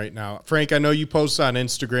 rotation right now? Frank, I know you post on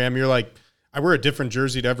Instagram. You're like, I wear a different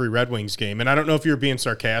jersey to every Red Wings game. And I don't know if you're being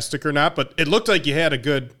sarcastic or not, but it looked like you had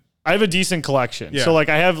I have a decent collection. Yeah. So like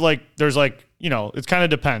I have like, there's like, you know, it kind of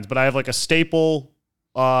depends, but I have like a staple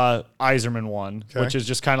Yzerman one, which is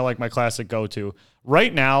just kind of like my classic go-to.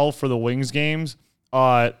 Right now for the Wings games,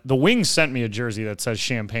 the Wings sent me a jersey that says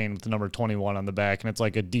Champagne with the number 21 on the back, and it's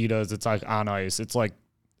like Adidas. It's like on ice. It's like,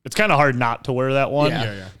 it's kind of hard not to wear that one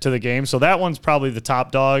to the game. So that one's probably the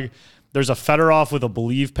top dog. There's a Fedorov with a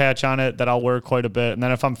Believe patch on it that I'll wear quite a bit. And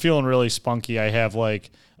then if I'm feeling really spunky, I have like,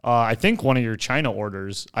 I think one of your China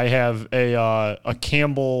orders, I have a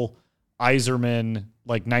Campbell Yzerman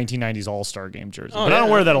like 1990s All-Star game jersey. But I don't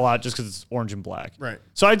wear that a lot just because it's orange and black. Right.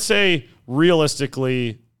 So I'd say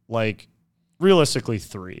realistically 3.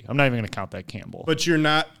 I'm not even going to count that Campbell. But you're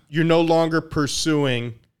no longer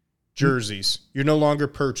pursuing jerseys. You're no longer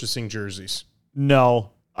purchasing jerseys.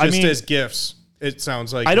 No. Just as gifts, it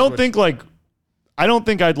sounds like. I don't think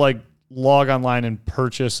I'd like log online and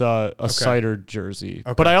purchase a Cider jersey.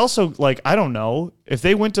 Okay. But I also I don't know if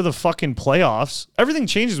they went to the fucking playoffs, everything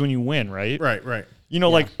changes when you win, right? Right. You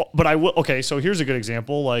know, but I will. Okay. So here's a good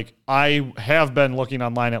example. Like I have been looking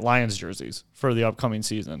online at Lions jerseys for the upcoming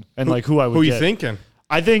season and who I would Who get. you thinking?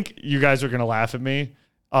 I think you guys are going to laugh at me.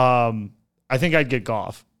 I think I'd get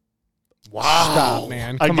Goff. Wow. Stop,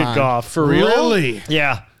 man. I'd get Goff. For real? Really?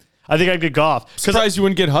 Yeah. I think I'd get Goff. Surprised you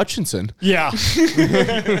wouldn't get Hutchinson. Yeah.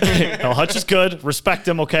 No, Hutch is good. Respect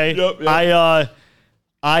him, okay? Yep.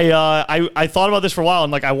 I thought about this for a while,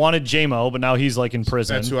 and I wanted J-Mo, but now he's in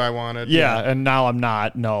prison. That's who I wanted. Yeah, and now I'm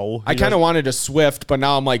not. No. I kind of wanted a Swift, but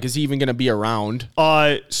now I'm like, is he even going to be around?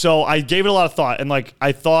 So I gave it a lot of thought, and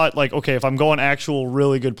I thought okay, if I'm going actual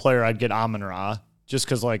really good player, I'd get Amon-Ra. Just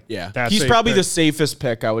because, that's he's probably the safest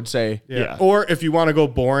pick, I would say. Yeah. Or if you want to go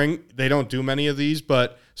boring, they don't do many of these,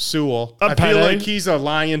 but Sewell. I feel like he's a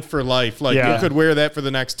Lion for life. You could wear that for the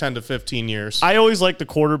next 10 to 15 years. I always like the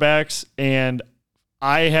quarterbacks, and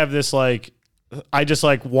I have this, I just,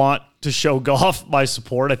 want to show Goff my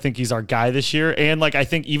support. I think he's our guy this year. And, I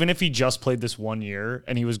think even if he just played this 1 year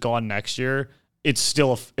and he was gone next year, it's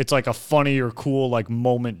still, it's a funny or cool,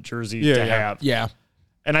 moment jersey to have. Yeah.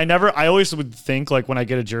 And I always would think when I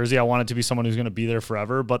get a jersey, I want it to be someone who's going to be there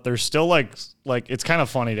forever. But there's still it's kind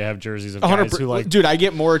of funny to have jerseys of guys who Dude, I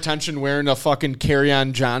get more attention wearing a fucking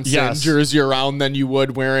Kerryon Johnson jersey around than you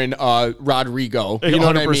would wearing Rodrigo. You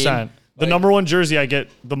know 100%. What I mean? The number one jersey I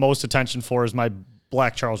get the most attention for is my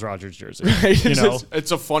black Charles Rodgers jersey. Right?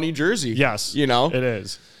 It's a funny jersey. Yes. It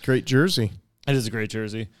is. Great jersey. It is a great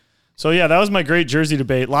jersey. So yeah, that was my great jersey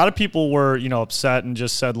debate. A lot of people were upset and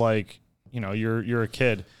just said you're a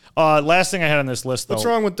kid. Last thing I had on this list, though. What's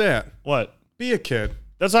wrong with that? What? Be a kid.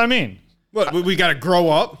 That's what I mean. What, we got to grow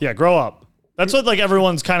up? Yeah, grow up. That's what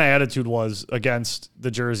everyone's kind of attitude was against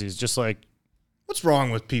the jerseys. Just what's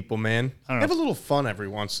wrong with people, man? I don't know. Have a little fun every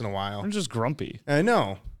once in a while. I'm just grumpy. I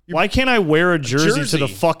know. Why can't I wear a jersey to the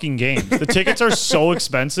fucking game? The tickets are so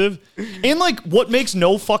expensive. And what makes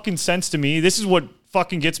no fucking sense to me, this is what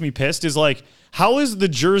fucking gets me pissed, is how is the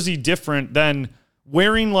jersey different than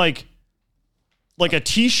wearing a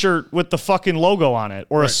t-shirt with the fucking logo on it,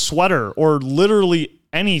 or a sweater, or literally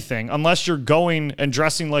anything, unless you're going and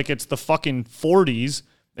dressing like it's the fucking 40s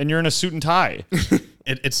and you're in a suit and tie.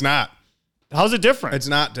 It's not. How's it different? It's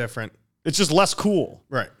not different. It's just less cool.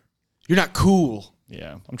 Right. You're not cool.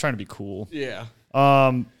 Yeah, I'm trying to be cool. Yeah.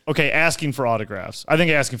 Okay, asking for autographs. I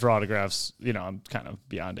think asking for autographs, I'm kind of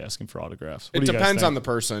beyond asking for autographs. It depends on the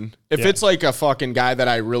person. If it's a fucking guy that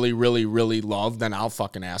I really, really, really love, then I'll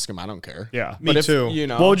fucking ask him. I don't care. Yeah. Me too.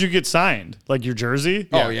 What would you get signed? Your jersey?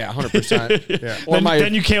 Oh, yeah, 100%. Yeah. Or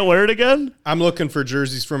then you can't wear it again? I'm looking for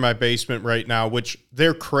jerseys for my basement right now, which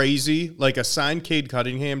they're crazy. A signed Cade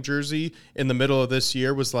Cunningham jersey in the middle of this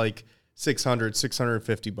year was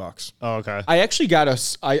 $650. Oh, okay. I actually got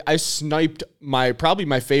I sniped probably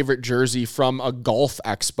my favorite jersey from a golf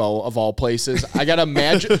expo of all places. I got a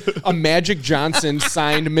Magic Johnson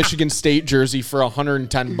signed Michigan State jersey for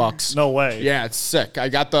 $110. No way. Yeah, it's sick. I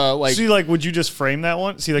got the See, would you just frame that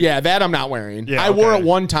one? See, yeah, that I'm not wearing. Yeah, I wore it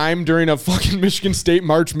one time during a fucking Michigan State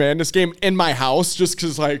March Madness game in my house just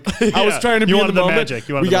because I was trying to be in the moment. Magic.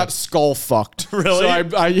 We got skull fucked. Really? So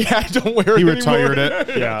I don't wear it He anymore. retired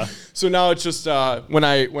it. Yeah. So now it's just when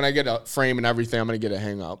I get a frame and everything, I'm gonna get a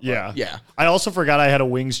hang up. Yeah. Yeah. I also forgot I had a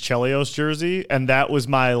Wings Chelios jersey, and that was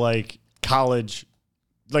my college.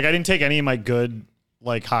 I didn't take any of my good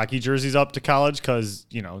hockey jerseys up to college because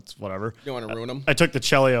it's whatever. You don't want to ruin them. I took the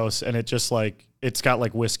Chelios, and it just it's got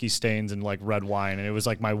whiskey stains and red wine, and it was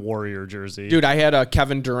my Warrior jersey. Dude, I had a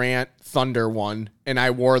Kevin Durant Thunder one, and I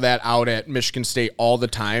wore that out at Michigan State all the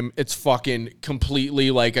time. It's fucking completely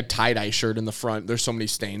like a tie-dye shirt in the front. There's so many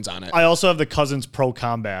stains on it. I also have the Cousins Pro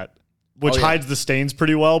Combat, which hides the stains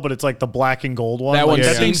pretty well, but it's the black and gold one. That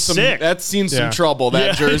one's thing's sick. That's seen some trouble,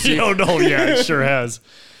 that jersey. No, it sure has.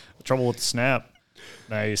 Trouble with the snap.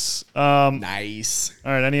 Nice. Nice.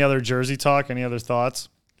 All right, any other jersey talk? Any other thoughts?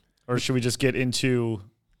 Or should we just get into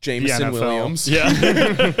Jameson Williams? Yeah.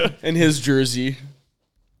 And his jersey.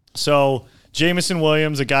 So, Jameson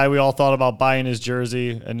Williams, a guy we all thought about buying his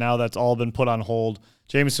jersey, and now that's all been put on hold.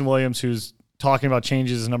 Jameson Williams, who's talking about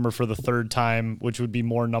changing his number for the third time, which would be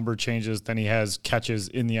more number changes than he has catches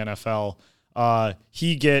in the NFL.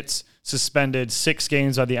 He gets suspended 6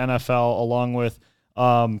 games by the NFL, along with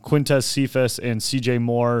Quintez Cephas and CJ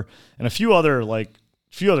Moore and a few other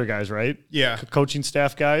guys, right? Yeah. Coaching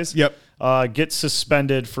staff guys. Yep. Get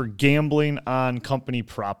suspended for gambling on company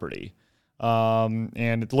property.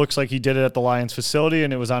 And it looks like he did it at the Lions facility,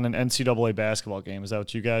 and it was on an NCAA basketball game. Is that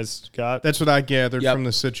what you guys got? That's what I gathered from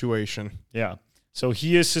the situation. Yeah. So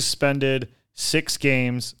he is suspended 6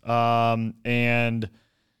 games, and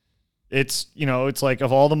it's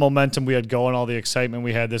of all the momentum we had going, all the excitement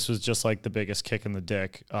we had, this was just the biggest kick in the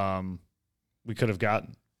dick we could have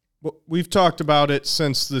gotten. Well, we've talked about it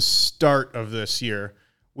since the start of this year.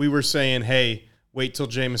 We were saying, hey, wait till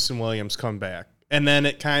Jameson Williams come back. And then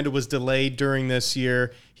it kind of was delayed during this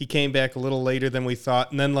year. He came back a little later than we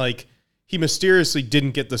thought. And then he mysteriously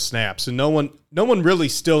didn't get the snaps. And no one really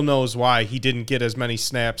still knows why he didn't get as many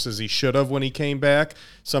snaps as he should have when he came back.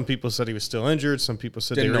 Some people said he was still injured. Some people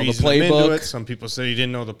said they were easing him into it. Some people said he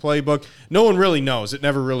didn't know the playbook. No one really knows. It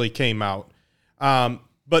never really came out.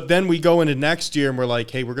 But then we go into next year and we're like,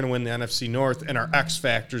 hey, we're going to win the NFC North, and our X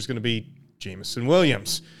factor is going to be Jameson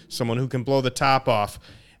Williams, someone who can blow the top off.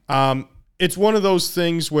 It's one of those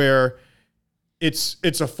things where it's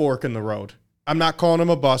a fork in the road. I'm not calling him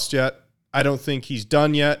a bust yet. I don't think he's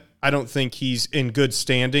done yet. I don't think he's in good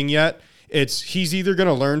standing yet. He's either going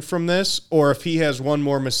to learn from this, or if he has one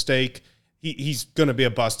more mistake, he's going to be a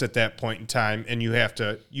bust at that point in time, and you have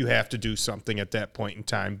to do something at that point in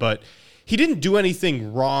time. But he didn't do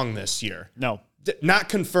anything wrong this year. No. Not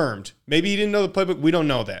confirmed. Maybe he didn't know the playbook. We don't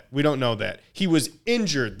know that. He was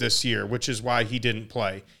injured this year, which is why he didn't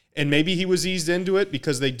play. And maybe he was eased into it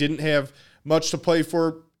because they didn't have much to play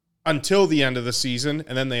for until the end of the season,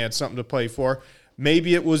 and then they had something to play for.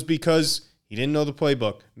 Maybe it was because he didn't know the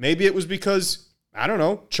playbook. Maybe it was because, I don't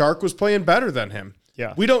know, Chark was playing better than him.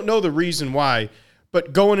 Yeah. We don't know the reason why.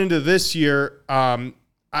 But going into this year,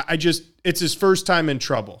 it's his first time in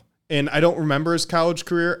trouble. And I don't remember his college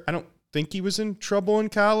career. I don't think he was in trouble in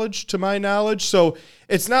college, to my knowledge. So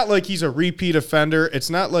it's not like he's a repeat offender. It's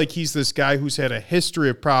not like he's this guy who's had a history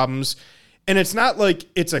of problems. And it's not like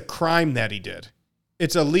it's a crime that he did.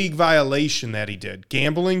 It's a league violation that he did.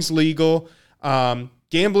 Gambling's legal.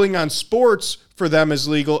 Gambling on sports for them is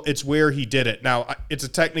legal. It's where he did it. Now, it's a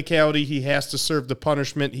technicality. He has to serve the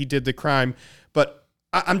punishment. He did the crime. But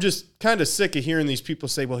I'm just kind of sick of hearing these people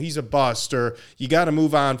say, well, he's a bust, or you got to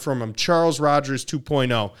move on from him. Charles Rodgers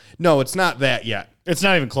 2.0. No, it's not that yet. It's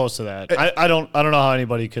not even close to that. I don't know how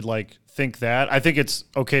anybody could think that. I think it's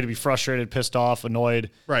okay to be frustrated, pissed off,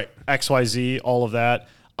 annoyed, right? XYZ, all of that.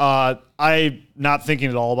 I'm not thinking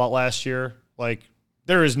at all about last year.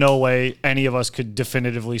 There is no way any of us could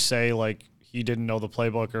definitively say he didn't know the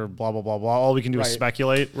playbook or blah, blah, blah, blah. All we can do is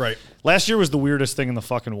speculate. Right. Last year was the weirdest thing in the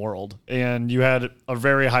fucking world. And you had a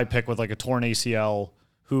very high pick with a torn ACL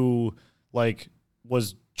who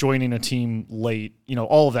was joining a team late,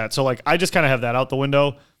 all of that. So I just kind of have that out the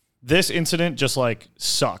window. This incident just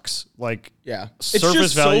sucks. Yeah. Surface it's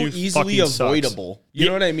just value so easily avoidable. Sucks. You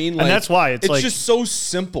know what I mean? And that's why it's just so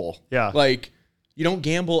simple. Yeah. You don't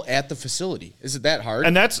gamble at the facility. Is it that hard?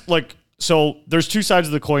 And that's so there's two sides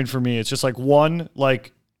of the coin for me. It's just one,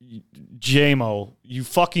 JMO, you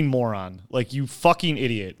fucking moron. Like, you fucking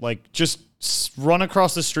idiot. Like, just run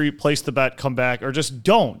across the street, place the bet, come back, or just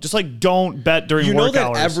don't. Just, like, don't bet during work hours. You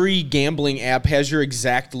know that every gambling app has your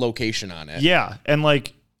exact location on it. Yeah, and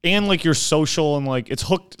your social, and, like, it's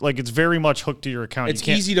hooked, like, it's very much hooked to your account. It's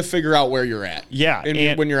easy to figure out where you're at. Yeah.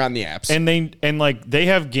 When you're on the apps. And they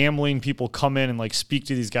have gambling people come in and, like, speak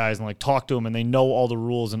to these guys and, like, talk to them, and they know all the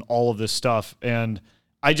rules and all of this stuff. And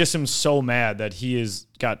I just am so mad that he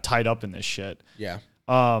got tied up in this shit. Yeah.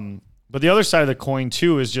 But the other side of the coin,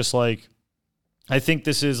 too, is just, like, I think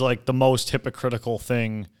this is, like, the most hypocritical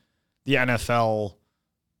thing the NFL,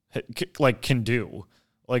 like, can do.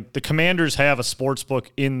 Like, the Commanders have a sports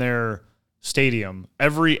book in their stadium.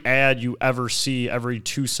 Every ad you ever see every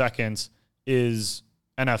 2 seconds is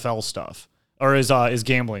NFL stuff, or is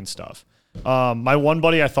gambling stuff. My one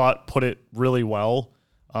buddy, I thought, put it really well.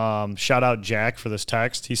 Shout out Jack for this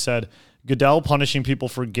text. He said, Goodell punishing people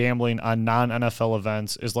for gambling on non-NFL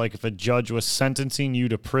events is like if a judge was sentencing you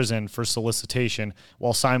to prison for solicitation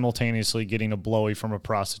while simultaneously getting a blowy from a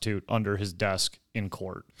prostitute under his desk in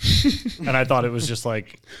court. And I thought it was just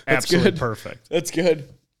like absolutely perfect. That's good.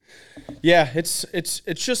 Yeah, it's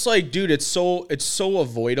just like, dude, it's so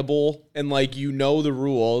avoidable, and like, you know the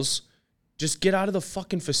rules. Just get out of the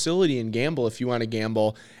fucking facility and gamble if you want to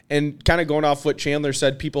gamble. And kind of going off what Chandler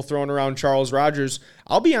said, people throwing around Charles Rodgers.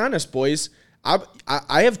 I'll be honest, boys.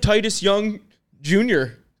 I have Titus Young Jr.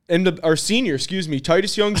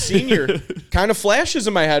 Titus Young Sr. kind of flashes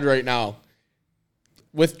in my head right now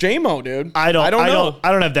with J-Mo, dude. I don't know.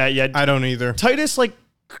 I don't have that yet. I don't either. Titus like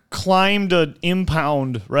climbed an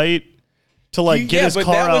impound, right? To like get his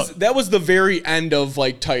car out. That was the very end of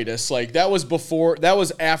like Titus. Like that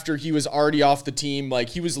was after he was already off the team. Like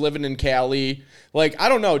he was living in Cali. Like, I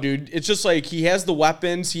don't know, dude. It's just like he has the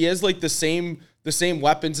weapons. He has like the same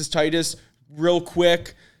weapons as Titus. Real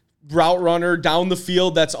quick route runner down the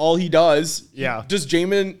field. That's all he does. Yeah. Does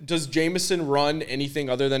Jameson run anything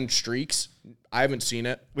other than streaks? I haven't seen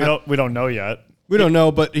it. We don't know yet. We don't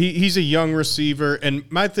know, but he's a young receiver. And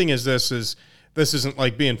my thing is this isn't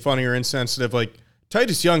like being funny or insensitive. Like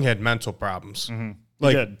Titus Young had mental problems. Mm-hmm.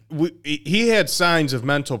 Like he had signs of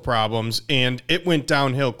mental problems, and it went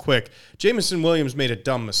downhill quick. Jameson Williams made a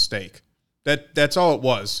dumb mistake. That's all it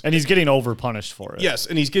was. And he's getting over-punished for it. Yes,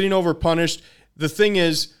 and he's getting over-punished. The thing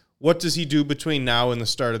is, what does he do between now and the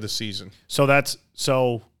start of the season?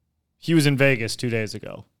 So he was in Vegas 2 days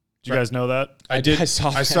ago. Did you guys know that? I did. I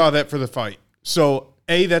saw that for the fight. So,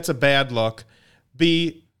 A, that's a bad look.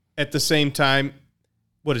 B, at the same time,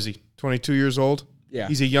 what is he, 22 years old? Yeah.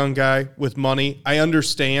 He's a young guy with money. I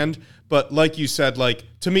understand, but like you said, like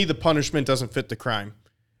to me, the punishment doesn't fit the crime.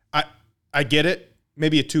 I get it.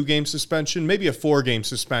 Maybe a 2-game suspension, maybe a 4-game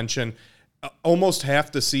suspension. Almost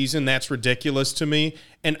half the season, that's ridiculous to me.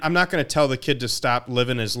 And I'm not going to tell the kid to stop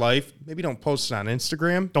living his life. Maybe don't post it on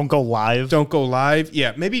Instagram. Don't go live.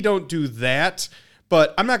 Yeah, maybe don't do that.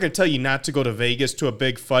 But I'm not going to tell you not to go to Vegas to a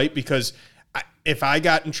big fight, because if I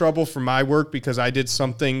got in trouble for my work because I did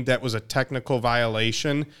something that was a technical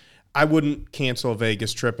violation, I wouldn't cancel a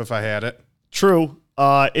Vegas trip if I had it. True.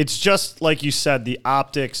 It's just like you said, the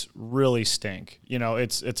optics really stink. You know,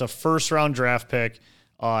 it's a first-round draft pick.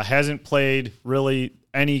 Hasn't played really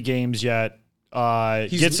any games yet.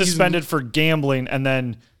 Gets suspended for gambling, and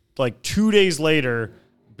then like 2 days later,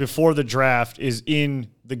 before the draft, is in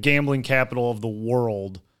the gambling capital of the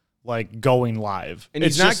world, like going live. And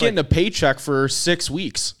he's not getting a paycheck for 6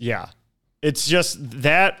 weeks. Yeah. It's just,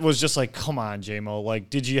 that was just like, come on, J-Mo. Like,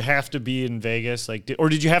 did you have to be in Vegas? Like, or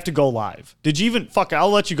did you have to go live? Did you even, I'll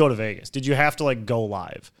let you go to Vegas. Did you have to like go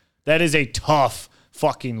live? That is a tough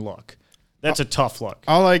fucking look. That's a tough look.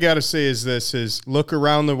 All I got to say is look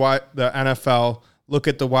around the NFL, look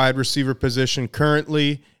at the wide receiver position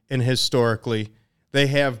currently and historically. They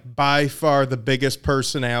have by far the biggest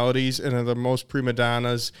personalities and are the most prima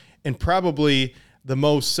donnas, and probably the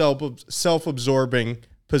most self-absorbing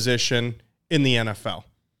position in the NFL.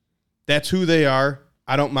 That's who they are.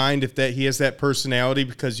 I don't mind if he has that personality,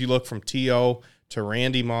 because you look from T.O. to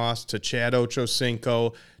Randy Moss to Chad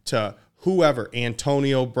Ochocinco to whoever,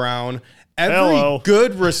 Antonio Brown. Every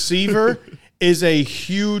good receiver is a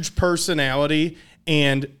huge personality,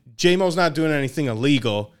 and J-Mo's not doing anything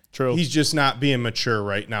illegal. True. He's just not being mature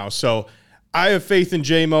right now. So I have faith in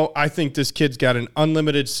J-Mo. I think this kid's got an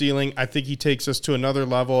unlimited ceiling. I think he takes us to another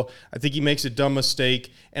level. I think he makes a dumb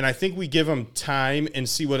mistake, and I think we give him time and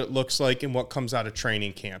see what it looks like and what comes out of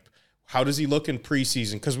training camp. How does he look in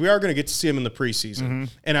preseason? Because we are going to get to see him in the preseason. Mm-hmm.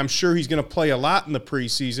 And I'm sure he's going to play a lot in the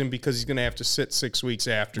preseason, because he's going to have to sit 6 weeks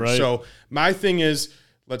after. Right. So my thing is,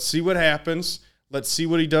 let's see what happens. Let's see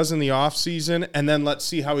what he does in the offseason, and then let's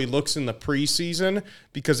see how he looks in the preseason,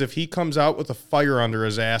 because if he comes out with a fire under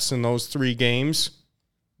his ass in those 3 games,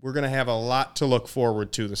 we're going to have a lot to look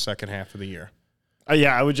forward to the second half of the year.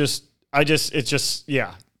 Yeah,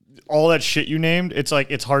 all that shit you named, it's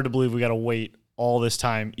like, it's hard to believe we got to wait all this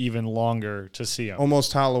time, even longer, to see him.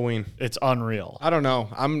 Almost Halloween. It's unreal. I don't know.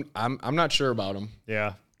 I'm not sure about him.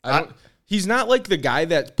 Yeah. He's not like the guy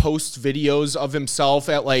that posts videos of himself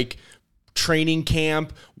at like training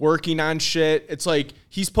camp, working on shit. It's like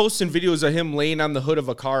he's posting videos of him laying on the hood of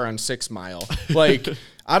a car on 6 Mile. Like,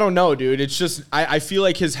 I don't know, dude. It's just, I feel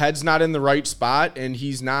like his head's not in the right spot, and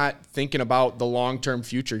he's not thinking about the long-term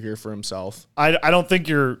future here for himself. I don't think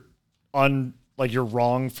you're you're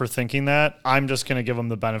wrong for thinking that. I'm just going to give him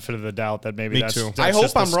the benefit of the doubt that maybe that's too. I hope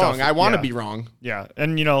just the I'm wrong. stuff. I want to Yeah. be wrong. Yeah.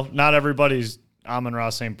 And, not everybody's Amon-Ra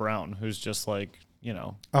St. Brown, who's just like,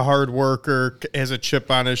 a hard worker, has a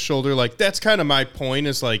chip on his shoulder. Like, that's kind of my point,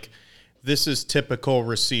 is like, this is typical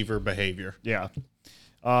receiver behavior. Yeah.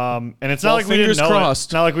 And it's not like we didn't know it.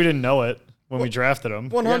 It's not like we didn't know it when we drafted him.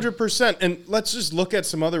 100%. And let's just look at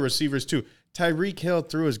some other receivers too. Tyreek Hill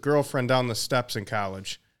threw his girlfriend down the steps in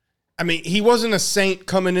college. I mean, he wasn't a saint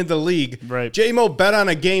coming into the league. Right. J-Mo bet on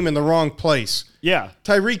a game in the wrong place. Yeah.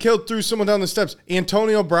 Tyreek Hill threw someone down the steps.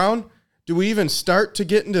 Antonio Brown, do we even start to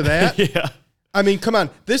get into that? Yeah. I mean, come on.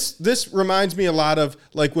 This reminds me a lot of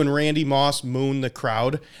like when Randy Moss mooned the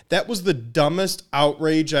crowd. That was the dumbest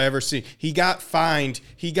outrage I ever seen. He got fined.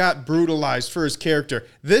 He got brutalized for his character.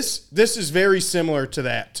 This is very similar to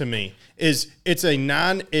that to me. It's a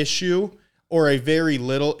non-issue or a very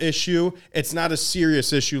little issue. It's not a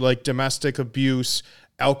serious issue like domestic abuse,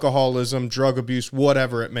 alcoholism, drug abuse,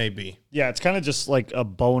 whatever it may be. Yeah, it's kind of just like a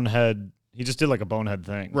bonehead. He just did like a bonehead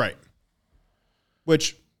thing. Right.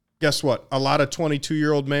 Which, guess what? A lot of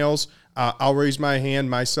 22-year-old males, I'll raise my hand,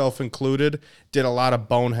 myself included, did a lot of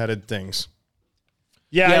boneheaded things.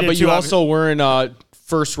 Yeah, but you also weren't a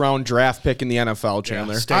first-round draft pick in the NFL,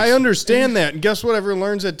 Chandler. Yeah, I understand that. And guess what? Everyone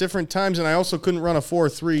learns at different times, and I also couldn't run a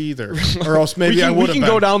 4.3 either. Or else maybe I would have We can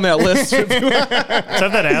go down that list. Let's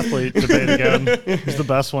have that athlete debate again. He's the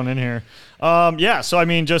best one in here. So, I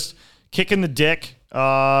mean, just kicking the dick,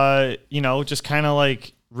 just kind of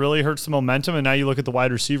like really hurts the momentum. And now you look at the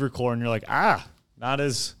wide receiver core, and you're like, not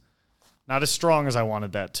as strong as I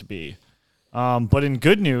wanted that to be. But in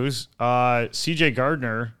good news, CJ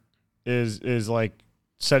Gardner is like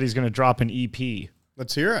said he's going to drop an EP.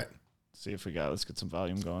 Let's hear it. Let's get some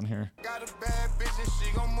volume going here. Got a bad bitch and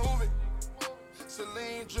she gon' move it.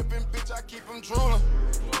 Celine dripping, bitch, I keep him drooling.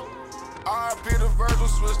 R.I.P. the Virgil,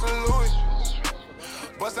 switch to Louis.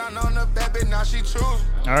 Bust down on the bad bitch, now she choosing.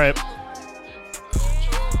 All right.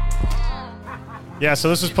 Yeah, so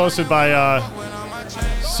this was posted by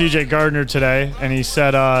CJ Gardner today, and he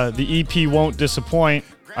said the EP won't disappoint,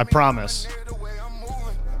 I promise.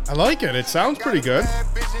 I like it. It sounds pretty good.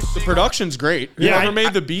 The production's great. Yeah, Whoever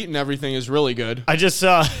made the beat and everything is really good. I just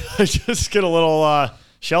get a little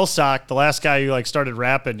shell shocked. The last guy who started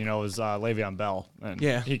rapping, was Le'Veon Bell, and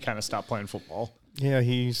he kind of stopped playing football. Yeah,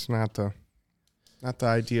 he's not the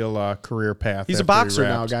ideal career path. He's a boxer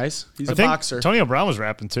now, guys. He's a boxer. Antonio Brown was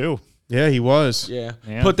rapping too. Yeah, he was. Yeah.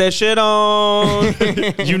 Put that shit on. Put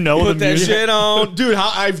that shit on. Dude,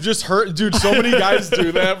 I've just heard, so many guys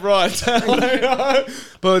do that, bro.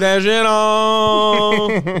 Put that shit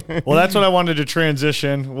on. Well, that's what I wanted to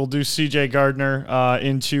transition. We'll do CJ Gardner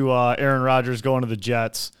into Aaron Rodgers going to the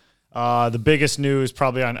Jets. The biggest news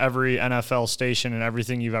probably on every NFL station and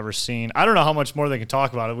everything you've ever seen. I don't know how much more they can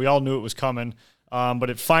talk about it. We all knew it was coming, but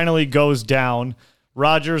it finally goes down.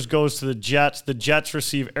 Rodgers goes to the Jets. The Jets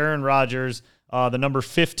receive Aaron Rodgers, the number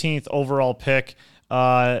 15th overall pick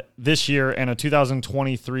this year, and a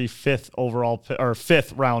 2023 fifth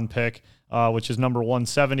round pick, which is number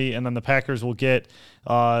 170. And then the Packers will get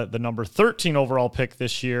the number 13 overall pick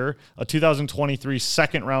this year, a 2023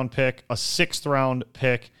 second round pick, a sixth round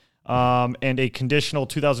pick, and a conditional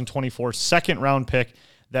 2024 second round pick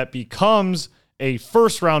that becomes a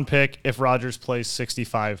first round pick if Rodgers plays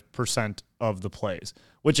 65% of the plays,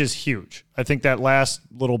 which is huge. I think that last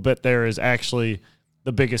little bit there is actually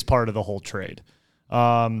the biggest part of the whole trade.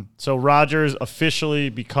 So Rodgers officially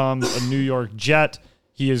becomes a New York Jet.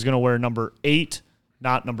 He is going to wear number 8,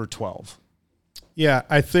 not number 12. Yeah,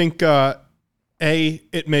 I think,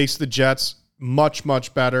 it makes the Jets much,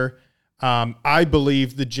 much better. I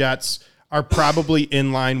believe the Jets are probably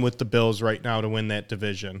in line with the Bills right now to win that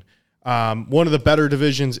division. One of the better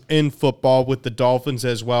divisions in football with the Dolphins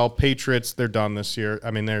as well. Patriots, they're done this year. I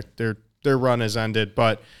mean, their run has ended.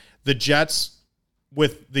 But the Jets,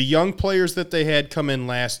 with the young players that they had come in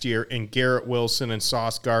last year, and Garrett Wilson and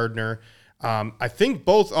Sauce Gardner, I think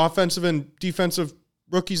both offensive and defensive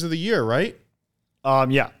rookies of the year, right?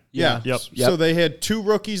 Yeah. Yep. So they had 2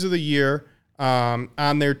 rookies of the year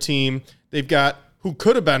on their team. They've got who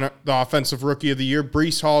could have been the offensive rookie of the year,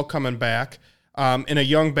 Breece Hall coming back in a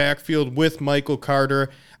young backfield with Michael Carter.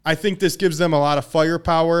 I think this gives them a lot of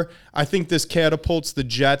firepower. I think this catapults the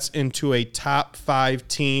Jets into a top 5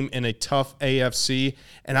 team in a tough AFC.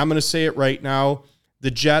 And I'm going to say it right now. The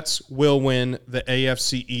Jets will win the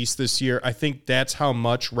AFC East this year. I think that's how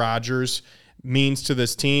much Rodgers means to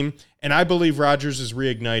this team. And I believe Rodgers is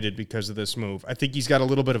reignited because of this move. I think he's got a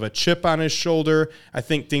little bit of a chip on his shoulder. I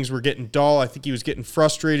think things were getting dull. I think he was getting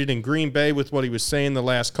frustrated in Green Bay with what he was saying the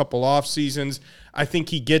last couple off seasons. I think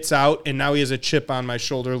he gets out, and now he has a chip on my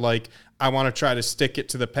shoulder like I want to try to stick it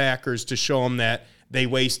to the Packers to show them that they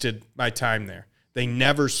wasted my time there. They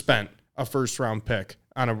never spent a first-round pick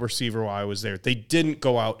on a receiver while I was there. They didn't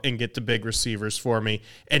go out and get the big receivers for me.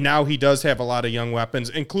 And now he does have a lot of young weapons,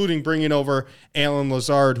 including bringing over Alan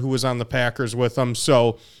Lazard, who was on the Packers with him.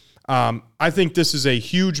 So I think this is a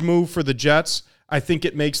huge move for the Jets. I think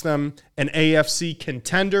it makes them an AFC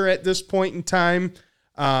contender at this point in time.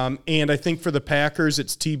 And I think for the Packers,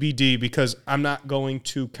 it's TBD because I'm not going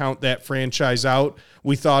to count that franchise out.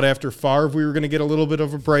 We thought after Favre we were going to get a little bit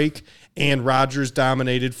of a break, and Rodgers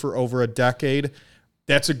dominated for over a decade.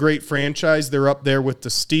 That's a great franchise. They're up there with the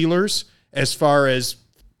Steelers as far as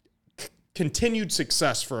continued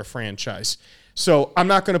success for a franchise. So I'm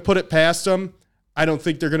not going to put it past them. I don't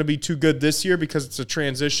think they're going to be too good this year because it's a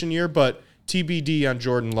transition year, but TBD on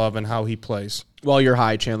Jordan Love and how he plays. Well, you're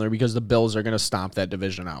high, Chandler, because the Bills are going to stomp that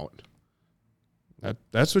division out.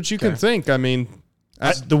 That's what you can think. I mean,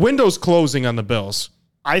 the window's closing on the Bills.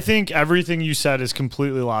 I think everything you said is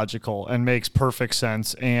completely logical and makes perfect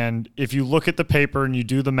sense. And if you look at the paper and you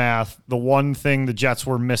do the math, the one thing the Jets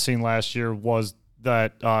were missing last year was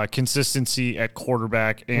that consistency at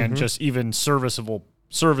quarterback and just even serviceable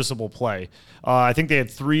play. I think they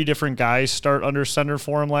had 3 different guys start under center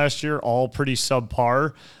for him last year, all pretty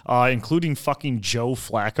subpar, including fucking Joe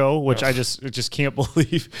Flacco, which I just can't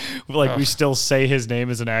believe we still say his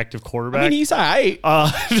name as an active quarterback. I mean, he's all right.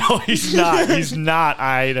 No, he's not. He's not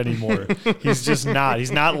aight anymore. He's just not.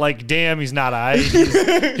 He's not like, damn, he's not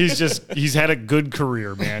aight. He's had a good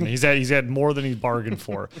career, man. He's had more than he bargained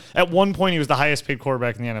for. At one point, he was the highest paid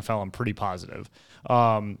quarterback in the NFL. I'm pretty positive.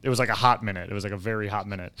 It was like a hot minute. It was like a very hot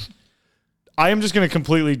minute. I am just going to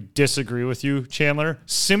completely disagree with you, Chandler,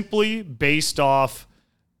 simply based off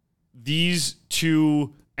these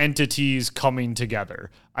 2 entities coming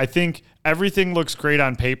together. I think everything looks great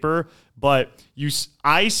on paper, but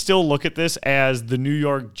I still look at this as the New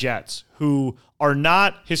York Jets, who are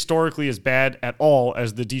not historically as bad at all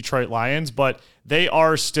as the Detroit Lions, but they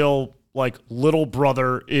are still like little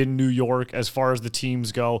brother in New York as far as the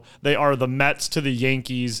teams go. They are the Mets to the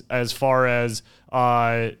Yankees as far as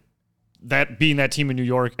that being that team in New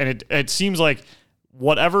York. And it seems like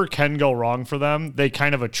whatever can go wrong for them, they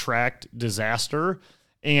kind of attract disaster.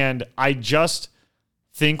 And I just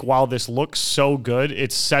think while this looks so good,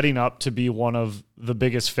 it's setting up to be one of the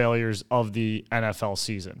biggest failures of the NFL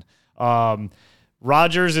season.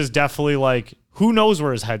 Rodgers is definitely like, who knows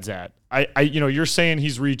where his head's at? You're saying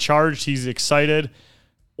he's recharged, he's excited,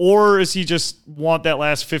 or is he just want that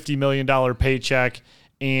last $50 million paycheck?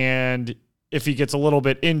 And if he gets a little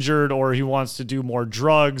bit injured or he wants to do more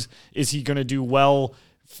drugs, is he going to do well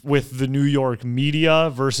with the New York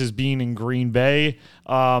media versus being in Green Bay?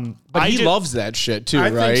 But he loves that shit too,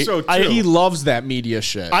 right? I think so too. He loves that media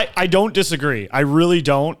shit. I don't disagree. I really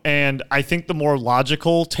don't. And I think the more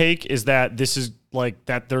logical take is that this is like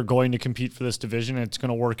that they're going to compete for this division and it's going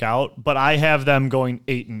to work out. But I have them going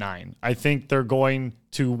 8-9. I think they're going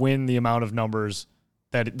to win the amount of numbers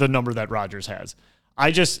the number that Rodgers has.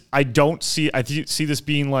 I see this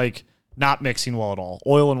being like not mixing well at all.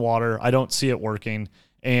 Oil and water. I don't see it working.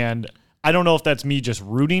 And I don't know if that's me just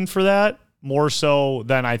rooting for that more so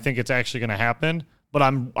than I think it's actually going to happen. But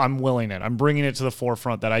I'm willing it. I'm bringing it to the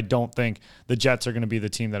forefront that I don't think the Jets are going to be the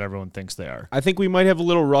team that everyone thinks they are. I think we might have a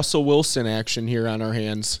little Russell Wilson action here on our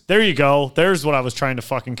hands. There you go. There's what I was trying to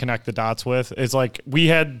fucking connect the dots with. It's like we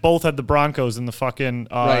both had the Broncos in the fucking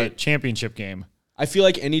championship game. I feel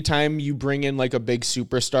like anytime you bring in like a big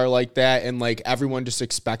superstar like that and like everyone just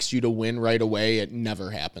expects you to win right away, it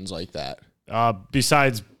never happens like that.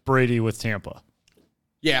 Besides Brady with Tampa.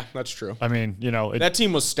 Yeah, that's true. I mean, that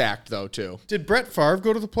team was stacked though too. Did Brett Favre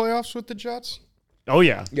go to the playoffs with the Jets? Oh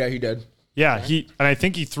yeah. Yeah, he did. Yeah, and I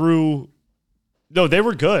think he threw. No, they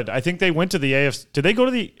were good. I think they went to the AFC. Did they go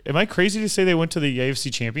to the? Am I crazy to say they went to the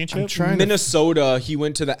AFC Championship? Minnesota. He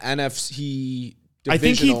went to the NFC.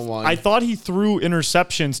 Divisional one. I thought he threw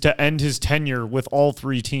interceptions to end his tenure with all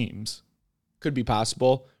 3 teams. Could be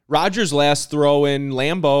possible. Rodgers' last throw in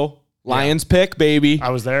Lambeau, Lions pick, baby. I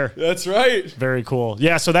was there. That's right. Very cool.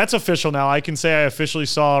 Yeah, so that's official now. I can say I officially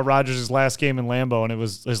saw Rodgers' last game in Lambeau, and it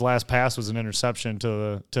was his last pass was an interception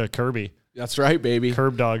to Kirby. That's right, baby.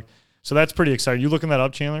 Curb dog. So that's pretty exciting. You looking that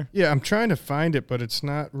up, Chandler? Yeah, I'm trying to find it, but it's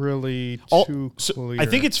not really too clear. I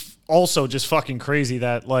think it's also just fucking crazy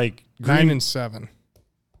that, like, 9-7.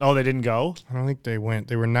 Oh, they didn't go? I don't think they went.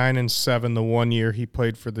 They were 9-7 the one year he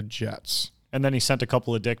played for the Jets. And then he sent a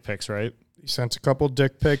couple of dick pics, right? He sent a couple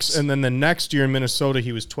dick pics, and then the next year in Minnesota,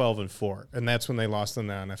 he was 12-4, and that's when they lost in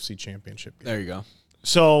the NFC Championship game. There you go.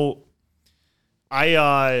 So,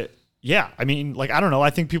 I mean, like, I don't know. I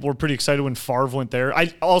think people were pretty excited when Favre went there. I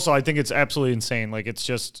think it's absolutely insane. Like, it's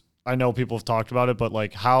just, I know people have talked about it, but,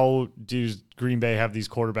 like, how do Green Bay have these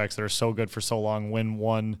quarterbacks that are so good for so long, win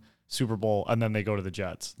one Super Bowl, and then they go to the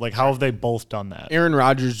Jets? Like, how have they both done that? Aaron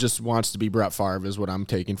Rodgers just wants to be Brett Favre is what I'm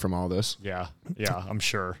taking from all this. Yeah, I'm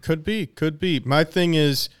sure. Could be. My thing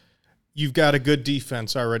is, you've got a good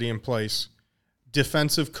defense already in place.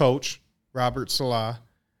 Defensive coach, Robert Saleh,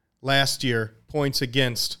 last year, points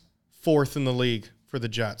against, 4th in the league for the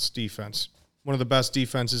Jets defense. One of the best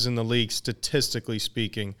defenses in the league, statistically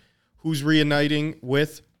speaking. Who's reuniting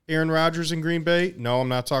with Aaron Rodgers in Green Bay? No, I'm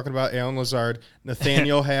not talking about Alan Lazard.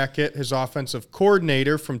 Nathaniel Hackett, his offensive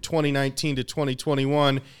coordinator from 2019 to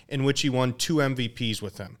 2021, in which he won 2 MVPs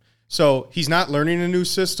with him. So he's not learning a new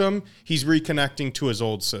system. He's reconnecting to his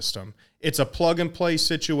old system. It's a plug-and-play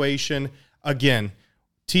situation. Again,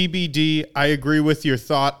 TBD, I agree with your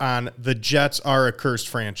thought on the Jets are a cursed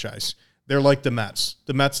franchise. They're like the Mets.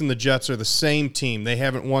 The Mets and the Jets are the same team. They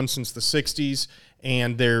haven't won since the 60s,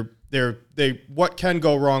 and they what can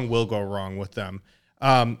go wrong will go wrong with them.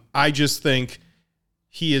 I just think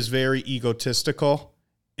he is very egotistical.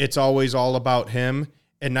 It's always all about him,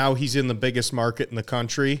 and now he's in the biggest market in the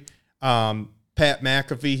country. Pat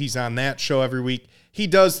McAfee, he's on that show every week. He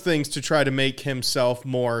does things to try to make himself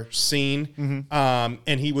more seen,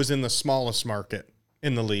 and he was in the smallest market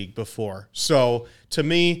in the league before. So, to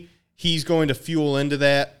me, he's going to fuel into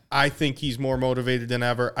that. I think he's more motivated than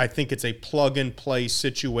ever. I think it's a plug-and-play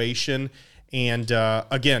situation, and,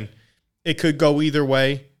 again, it could go either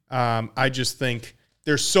way. I just think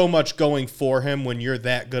there's so much going for him when you're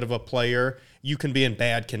that good of a player. You can be in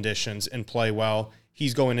bad conditions and play well.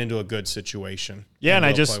 He's going into a good situation. Yeah, and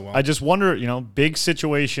I just wonder, big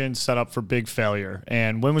situation set up for big failure.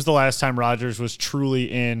 And when was the last time Rodgers was truly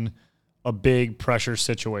in a big pressure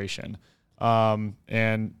situation?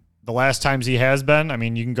 And the last times he has been, I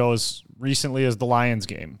mean, you can go as recently as the Lions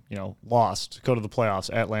game, lost, go to the playoffs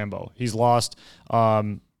at Lambeau. He's lost,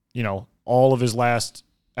 all of his last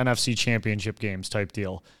NFC championship games type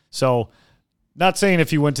deal. So, not saying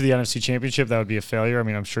if he went to the NFC Championship, that would be a failure. I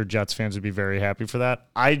mean, I'm sure Jets fans would be very happy for that.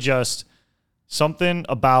 Something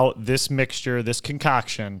about this mixture, this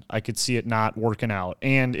concoction, I could see it not working out.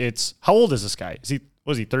 And how old is this guy?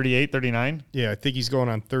 Was he 38, 39? Yeah, I think he's going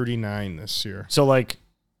on 39 this year. So, like,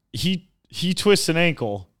 he twists an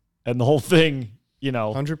ankle, and the whole thing,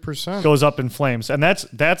 100% goes up in flames. And that's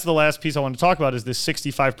the last piece I want to talk about is this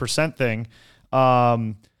 65% thing.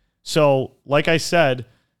 So, like I said,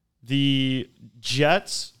 the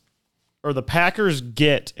Jets or the Packers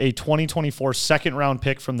get a 2024 second-round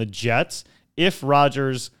pick from the Jets. If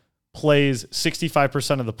Rodgers plays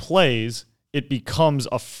 65% of the plays, it becomes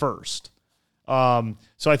a first. So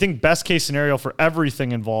I think best case scenario for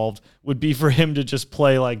everything involved would be for him to just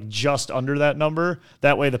play like just under that number.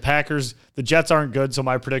 That way the Jets aren't good, so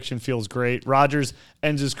my prediction feels great. Rodgers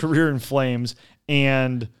ends his career in flames,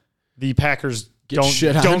 and the Packers don't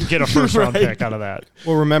get a first-round pick out of that.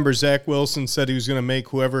 Well, remember, Zach Wilson said he was going to make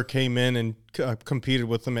whoever came in and competed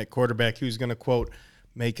with him at quarterback, he was going to, quote,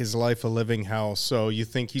 make his life a living hell. So you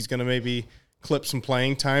think he's going to maybe clip some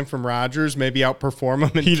playing time from Rodgers, maybe outperform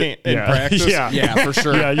him in practice? Yeah, for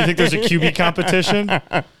sure. Yeah, you think there's a QB competition?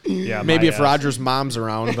 Yeah, maybe if Rodgers' mom's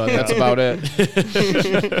around, but that's about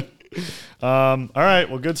it. All right,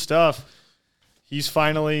 well, good stuff. He's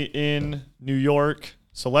finally in New York.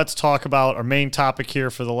 So let's talk about our main topic here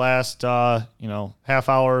for the last, half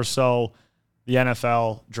hour or so, the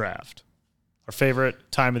NFL draft. Our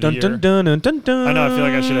favorite time of the year. Dun, dun, dun, dun. I know, I feel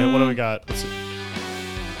like I should have. What do we got?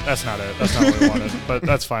 That's not it. That's not what we wanted, but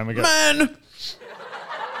that's fine. We got. Man!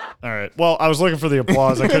 All right. Well, I was looking for the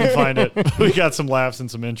applause. I couldn't find it. We got some laughs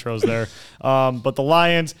and some intros there. But the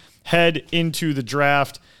Lions head into the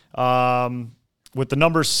draft with the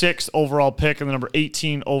number 6 overall pick and the number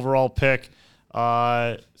 18 overall pick.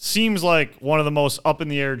 Seems like one of the most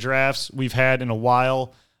up-in-the-air drafts we've had in a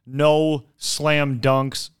while. no slam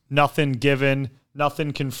dunks, nothing given,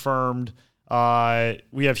 nothing confirmed.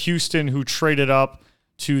 We have Houston, who traded up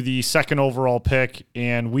to the 2nd overall pick,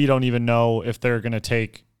 and we don't even know if they're going to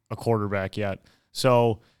take a quarterback yet.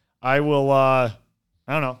 So I will, I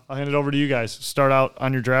don't know. I'll hand it over to you guys. Start out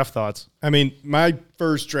on your draft thoughts. I mean, my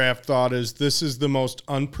first draft thought is this is the most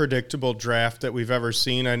unpredictable draft that we've ever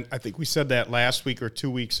seen. And I think we said that last week or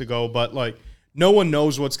 2 weeks ago, but like no one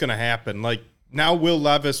knows what's going to happen. Like now Will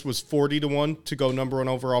Levis was 40-1 to go number 1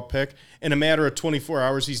 overall pick. In a matter of 24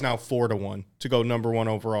 hours, he's now 4-1 to go number 1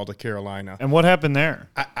 overall to Carolina. And what happened there?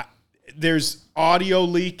 There's audio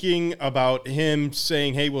leaking about him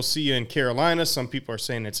saying, hey, we'll see you in Carolina. Some people are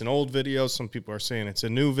saying it's an old video. Some people are saying it's a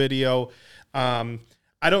new video. I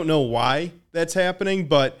don't know why that's happening,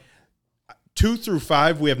 but 2 through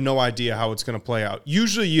 5, we have no idea how it's going to play out.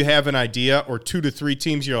 Usually you have an idea, or 2 to 3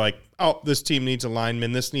 teams, you're like, oh, this team needs a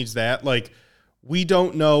lineman, this needs that. Like, we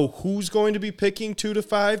don't know who's going to be picking 2 to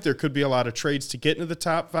 5. There could be a lot of trades to get into the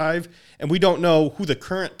top 5, and we don't know who the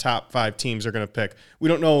current top 5 teams are going to pick. We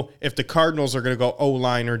don't know if the Cardinals are going to go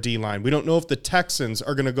O-line or D-line. We don't know if the Texans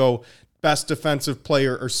are going to go best defensive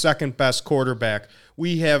player or second best quarterback.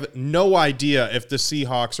 We have no idea if the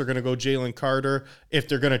Seahawks are going to go Jalen Carter, if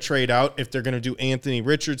they're going to trade out, if they're going to do Anthony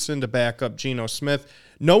Richardson to back up Geno Smith.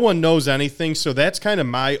 No one knows anything, so that's kind of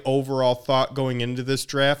my overall thought going into this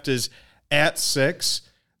draft is at 6,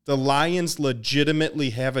 the Lions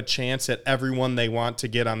legitimately have a chance at everyone they want to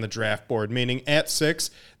get on the draft board, meaning at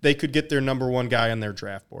 6, they could get their number 1 guy on their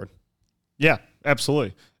draft board. Yeah,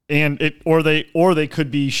 absolutely. And they could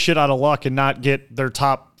be shit out of luck and not get their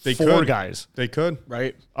top 4 guys. They could.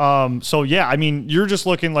 Right. So, yeah, I mean, you're just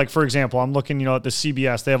looking like, for example, I'm looking, at the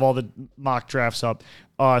CBS. They have all the mock drafts up.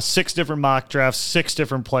 6 different mock drafts, 6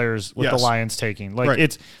 different players with the Lions taking. Like,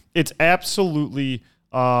 right. It's absolutely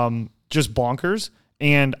just bonkers.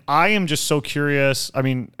 And I am just so curious, I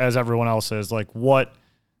mean, as everyone else is, like, what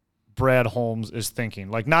Brad Holmes is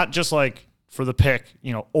thinking. Like, not just, like, for the pick,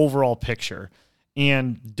 overall picture.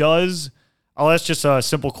 And I'll ask just a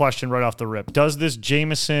simple question right off the rip. Does this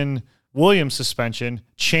Jameson Williams suspension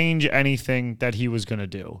change anything that he was going to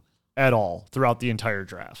do at all throughout the entire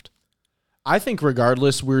draft? I think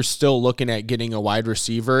regardless, we're still looking at getting a wide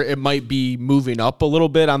receiver. It might be moving up a little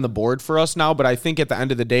bit on the board for us now, but I think at the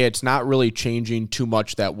end of the day, it's not really changing too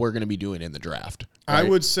much that we're going to be doing in the draft. Right? I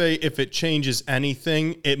would say if it changes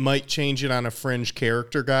anything, it might change it on a fringe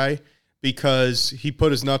character guy because he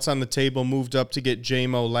put his nuts on the table, moved up to get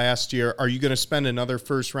J-Mo last year. Are you going to spend another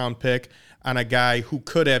first-round pick on a guy who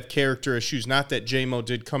could have character issues? Not that J-Mo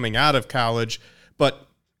did coming out of college, but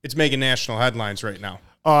it's making national headlines right now.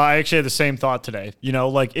 I actually had the same thought today.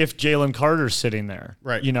 Like if Jalen Carter's sitting there,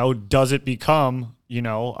 right? Does it become,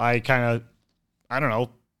 I don't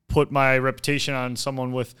know, put my reputation on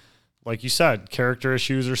someone with, like you said, character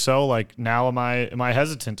issues or so. Like now, am I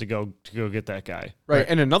hesitant to go get that guy? Right.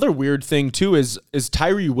 And another weird thing too is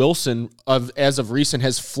Tyree Wilson as of recent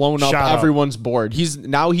has flown up everyone's board. He's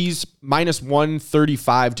minus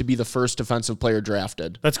 135 to be the first defensive player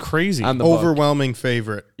drafted. That's crazy. On the overwhelming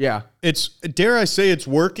favorite. Yeah. It's, dare I say, it's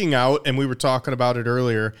working out, and we were talking about it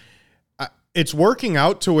earlier. It's working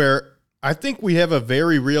out to where I think we have a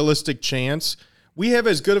very realistic chance. We have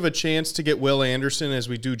as good of a chance to get Will Anderson as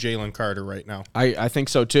we do Jalen Carter right now. I think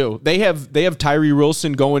so too. They have Tyree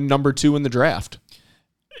Wilson going number 2 in the draft.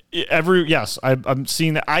 Yes, I'm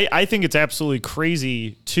seeing that. I think it's absolutely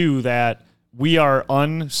crazy too that we are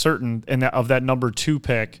uncertain of that number 2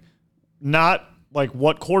 pick. Not like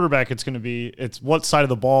what quarterback it's going to be. It's what side of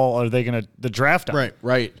the ball are they going to the draft on?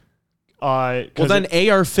 Right. Well, then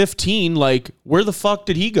AR-15, like, where the fuck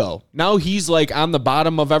did he go? Now he's, like, on the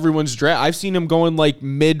bottom of everyone's draft. I've seen him going, like,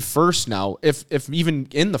 mid-first now, if even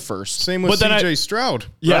in the first. Same with C.J. Stroud.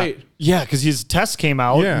 Yeah, right. Yeah, because his test came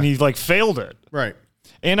out, and he, like, failed it. Right.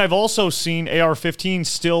 And I've also seen AR-15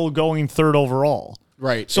 still going 3rd overall.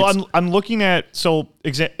 Right. So I'm looking at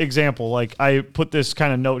example, like I put this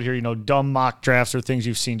kind of note here, dumb mock drafts or things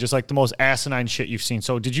you've seen, just like the most asinine shit you've seen.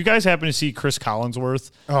 So did you guys happen to see Chris Collinsworth?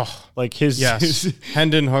 Oh, like his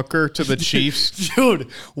Hendon Hooker to the Chiefs, dude.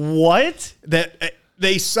 What? That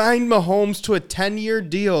they signed Mahomes to a 10-year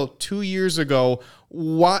deal 2 years ago.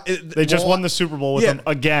 Why they just won the Super Bowl with him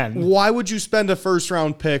again? Why would you spend a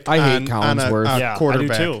first-round pick I hate Collinsworth. on a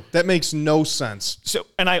quarterback? I do too. That makes no sense. So,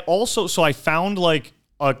 and I found like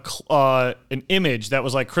an image that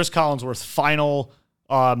was like Chris Collinsworth's final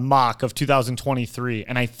mock of 2023,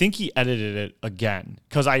 and I think he edited it again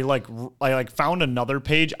because I found another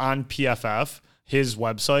page on PFF, his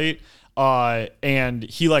website, and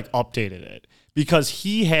he like updated it because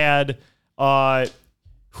he had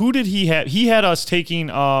Who did he have? He had us taking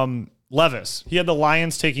Levis. He had the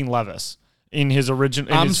Lions taking Levis in his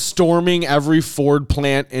original. I'm storming every Ford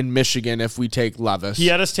plant in Michigan if we take Levis. He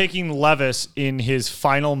had us taking Levis in his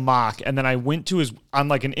final mock, and then I went to on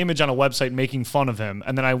like an image on a website making fun of him,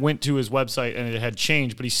 and then I went to his website and it had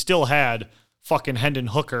changed, but he still had fucking Hendon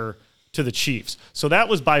Hooker to the Chiefs. So that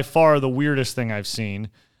was by far the weirdest thing I've seen.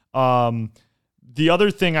 The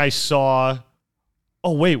other thing I saw,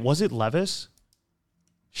 oh wait, was it Levis?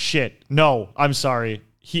 Shit. No, I'm sorry.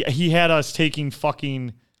 He had us taking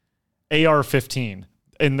fucking AR-15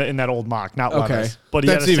 in that old mock, not Levis. But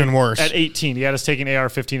that's even worse. At 18, he had us taking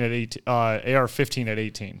AR-15 at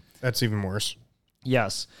 18. That's even worse.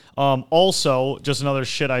 Yes. Also, just another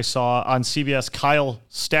shit I saw on CBS, Kyle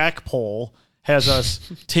Stackpole has us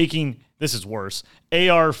taking, this is worse,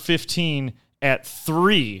 AR-15 at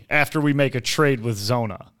 3 after we make a trade with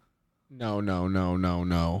Zona.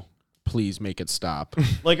 No. Please make it stop.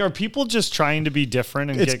 Like, are people just trying to be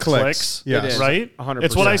different and It's get clicks. Yeah. It is. Right? 100%.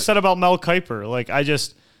 It's what I said about Mel Kiper. Like,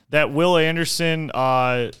 that Will Anderson,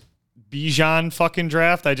 Bijan fucking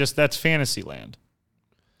draft, that's fantasy land.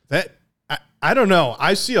 I don't know.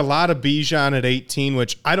 I see a lot of Bijan at 18,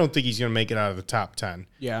 which I don't think he's going to make it out of the top 10.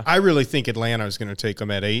 Yeah. I really think Atlanta is going to take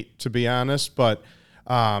him at 8, to be honest. But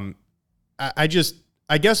I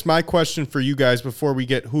guess my question for you guys before we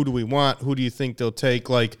get who do we want, who do you think they'll take,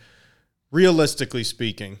 like, realistically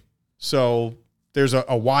speaking. So there's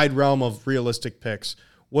a wide realm of realistic picks.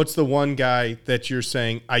 What's the one guy that you're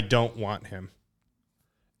saying, I don't want him?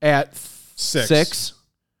 At 6. 6?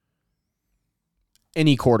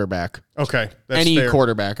 Any quarterback. Okay. That's any fair.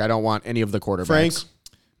 quarterback. I don't want any of the quarterbacks. Frank?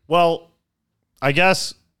 Well, I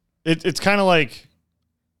guess it's kind of like,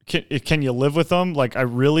 can you live with them? Like, I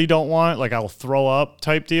really don't want, like, I'll throw up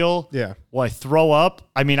type deal. Yeah. Will I throw up?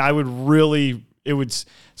 I mean, so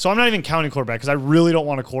I'm not even counting quarterback because I really don't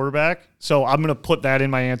want a quarterback. So I'm going to put that in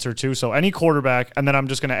my answer too. So any quarterback, and then I'm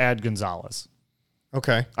just going to add Gonzalez.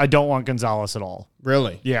 Okay. I don't want Gonzalez at all.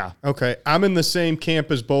 Really? Yeah. Okay. I'm in the same camp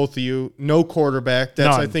as both of you. No quarterback.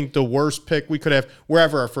 That's, None. I think, the worst pick we could have,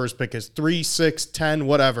 wherever our first pick is, 3, 6, 10,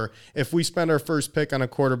 whatever. If we spend our first pick on a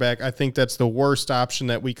quarterback, I think that's the worst option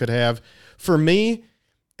that we could have. For me,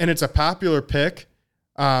 and it's a popular pick,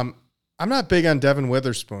 I'm not big on Devin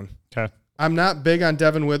Witherspoon. Okay. I'm not big on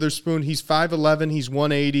Devin Witherspoon. He's 5'11", he's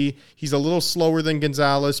 180. He's a little slower than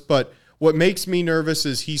Gonzalez, but what makes me nervous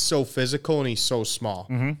is he's so physical and he's so small.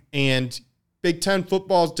 Mm-hmm. And Big Ten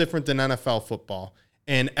football is different than NFL football.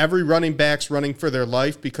 And every running back's running for their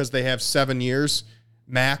life because they have 7 years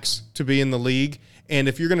max to be in the league. And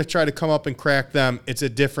if you're going to try to come up and crack them, it's a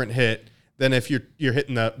different hit than if you're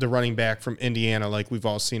hitting the running back from Indiana like we've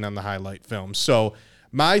all seen on the highlight film. So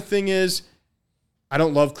my thing is, I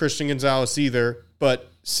don't love Christian Gonzalez either,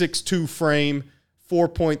 but 6'2" frame,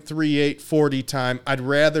 4.38 40 time. I'd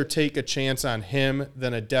rather take a chance on him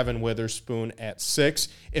than a Devin Witherspoon at 6.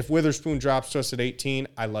 If Witherspoon drops to us at 18,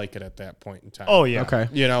 I like it at that point in time. Oh, yeah. Okay.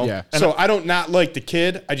 You know? Yeah. So I don't not like the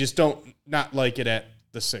kid. I just don't not like it at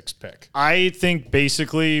the 6th pick. I think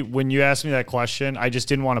basically when you asked me that question, I just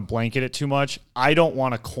didn't want to blanket it too much. I don't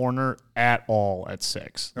want a corner at all at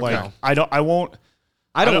 6. Okay. Like,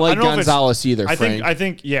 I don't like know if Gonzalez either, Frank. I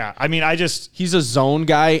think, yeah. I mean, he's a zone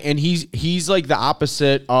guy, and he's like the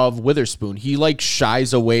opposite of Witherspoon. He like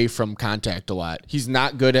shies away from contact a lot. He's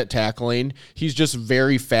not good at tackling. He's just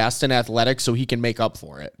very fast and athletic, so he can make up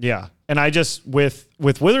for it. yeah. And I just, with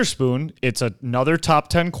Witherspoon, it's another top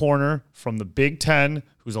 10 corner from the Big Ten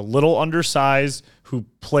who's a little undersized, who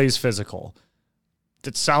plays physical.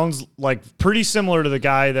 It sounds like pretty similar to the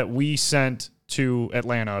guy that we sent to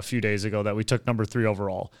Atlanta a few days ago that we took number 3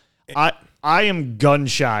 overall. I am gun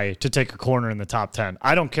shy to take a corner in the top 10.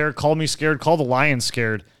 I don't care. Call me scared. Call the Lions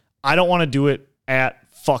scared. I don't want to do it at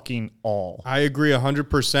fucking all. I agree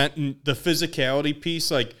 100%. And the physicality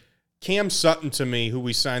piece, like Cam Sutton to me, who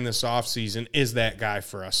we signed this offseason, is that guy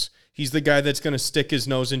for us. He's the guy that's going to stick his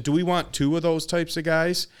nose in. Do we want 2 of those types of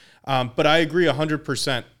guys? But I agree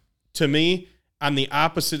 100%. To me, on the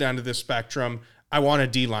opposite end of the spectrum, I want a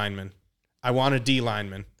D lineman. Without a I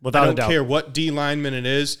doubt. don't care what D lineman it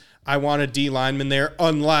is. I want a D lineman there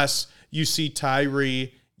unless you see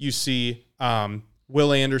Tyree, you see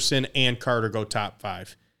Will Anderson, and Carter go top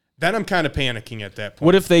 5. Then I'm kind of panicking at that point.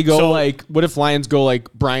 What if they go what if Lions go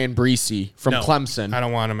like Brian Breesy from Clemson? I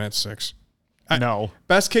don't want him at 6. No.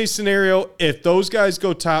 Best case scenario, if those guys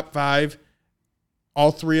go top 5,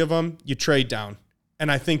 all 3 of them, you trade down.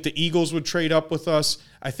 And I think the Eagles would trade up with us.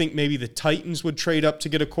 I think maybe the Titans would trade up to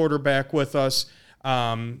get a quarterback with us.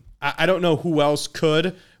 I don't know who else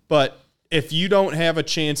could, but if you don't have a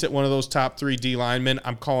chance at one of those top 3 D linemen,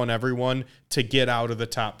 I'm calling everyone to get out of the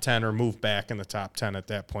top 10 or move back in the top 10 at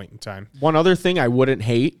that point in time. One other thing I wouldn't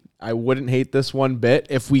hate this one bit.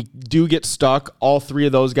 If we do get stuck, all 3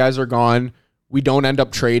 of those guys are gone, we don't end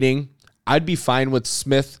up trading, I'd be fine with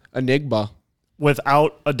Smith Enigba.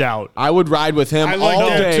 Without a doubt. I would ride with him all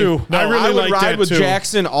day. Too. No, I would ride with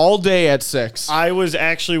Jackson all day at 6. I was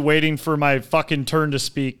actually waiting for my fucking turn to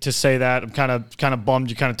speak to say that. I'm kind of bummed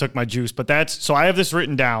you kind of took my juice, but so I have this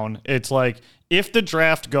written down. It's like, if the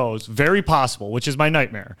draft goes, very possible, which is my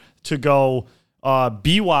nightmare, to go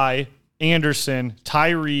BY, Anderson,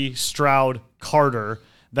 Tyree, Stroud, Carter,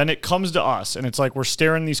 then it comes to us, and it's like we're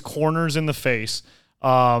staring these corners in the face.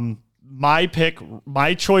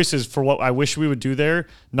 My choices for what I wish we would do there,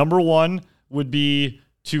 number 1 would be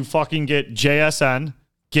to fucking get JSN,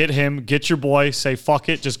 get your boy, say fuck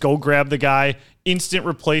it, just go grab the guy, instant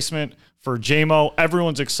replacement for JMO.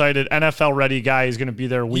 Everyone's excited, NFL ready guy is going to be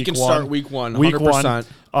there week 1. He can start week 1, 100%. Week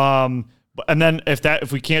 1. And then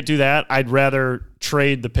if we can't do that, I'd rather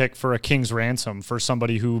trade the pick for a king's ransom for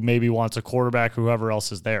somebody who maybe wants a quarterback, whoever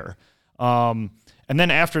else is there. And then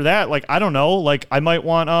after that, like, I don't know, like I might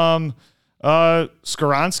want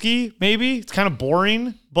Skoronski, maybe. It's kind of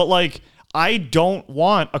boring, but like I don't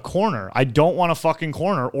want a corner. I don't want a fucking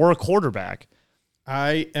corner or a quarterback.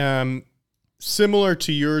 I am similar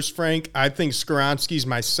to yours, Frank. I think Skoronski's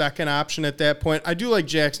my second option at that point. I do like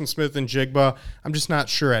Jackson Smith and Jigba. I'm just not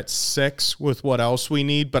sure at 6 with what else we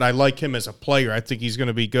need, but I like him as a player. I think he's going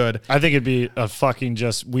to be good. I think it'd be a fucking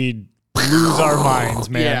we'd lose our minds,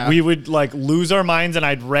 man. Yeah. We would like lose our minds, and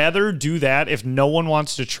I'd rather do that if no one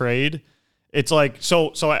wants to trade. It's like,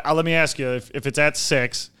 so let me ask you, if it's at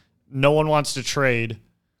 6, no one wants to trade.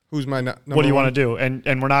 Who's my number What do you one? want to do?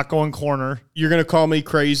 And we're not going corner. You're going to call me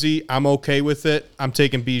crazy. I'm okay with it. I'm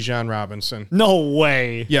taking Bijan Robinson. No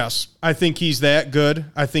way. Yes. I think he's that good.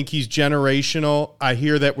 I think he's generational. I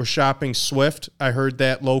hear that we're shopping Swift. I heard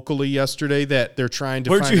that locally yesterday that they're trying to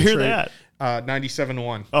Where'd find you a hear trade. that?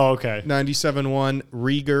 97.1. Oh, okay. 97.1.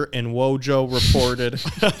 Rieger and Wojo reported.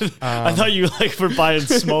 I thought you were buying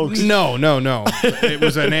smokes. No. It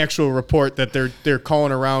was an actual report that they're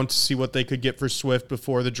calling around to see what they could get for Swift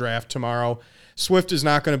before the draft tomorrow. Swift is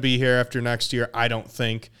not going to be here after next year, I don't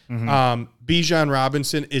think. Bijan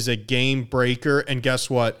Robinson is a game breaker, and guess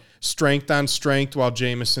what? Strength on strength while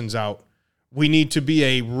Jameson's out. We need to be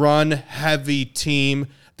a run-heavy team.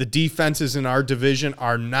 The defenses in our division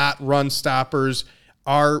are not run stoppers.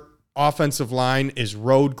 Our offensive line is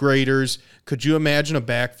road graders. Could you imagine a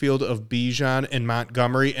backfield of Bijan and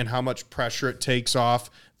Montgomery and how much pressure it takes off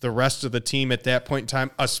the rest of the team at that point in time,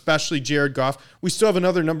 especially Jared Goff? We still have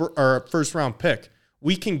another first-round pick.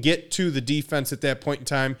 We can get to the defense at that point in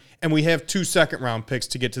time, and we have 2 second-round picks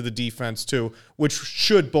to get to the defense too, which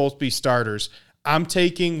should both be starters. I'm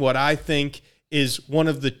taking what I think is one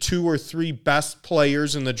of the 2 or 3 best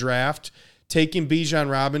players in the draft, taking Bijan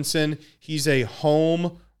Robinson. He's a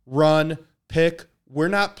home run pick. We're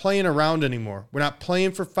not playing around anymore. We're not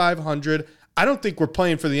playing for 500. I don't think we're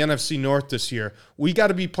playing for the NFC North this year. We got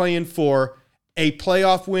to be playing for a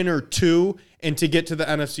playoff win or 2 and to get to the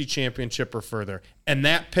NFC Championship or further. And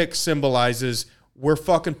that pick symbolizes we're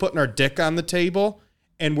fucking putting our dick on the table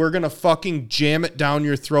and we're going to fucking jam it down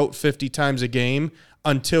your throat 50 times a game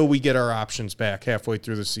until we get our options back halfway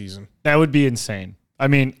through the season. That would be insane. I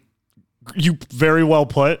mean, you very well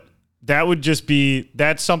put. That would just be,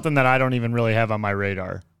 that's something that I don't even really have on my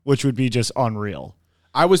radar, which would be just unreal.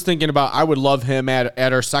 I was thinking about, I would love him at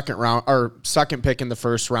our second pick in the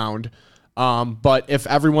first round. But if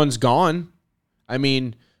everyone's gone, I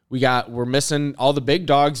mean, we're missing all the big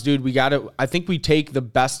dogs, dude. I think we take the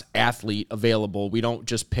best athlete available. We don't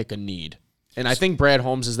just pick a need. And I think Brad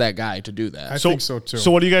Holmes is that guy to do that. I think so too.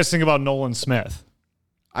 So what do you guys think about Nolan Smith?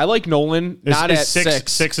 I like Nolan, not at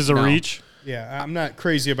 6. 6 is a reach? Yeah, I'm not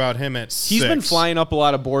crazy about him at 6. He's been flying up a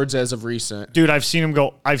lot of boards as of recent. Dude, I've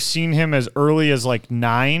seen him as early as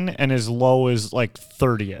 9 and as low as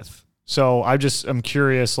 30th. So I'm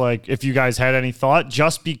curious if you guys had any thought,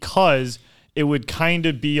 just because it would kind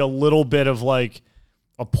of be a little bit of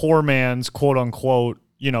a poor man's quote unquote,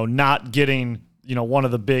 not getting one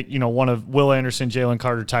of the big, one of Will Anderson, Jalen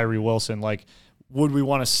Carter, Tyree Wilson. Would we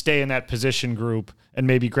want to stay in that position group and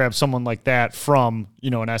maybe grab someone like that from,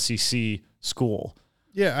 an SEC school?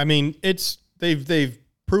 Yeah, I mean, they've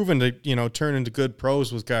proven to, turn into good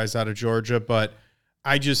pros with guys out of Georgia, but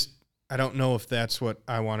I don't know if that's what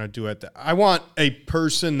I want to do I want a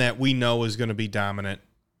person that we know is going to be dominant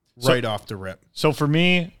right off the rip. So for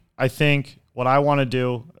me, I think what I want to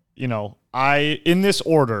do, in this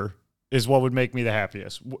order is what would make me the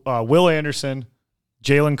happiest. Will Anderson,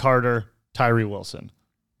 Jalen Carter, Tyree Wilson.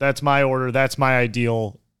 That's my order. That's my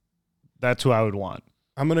ideal. That's who I would want.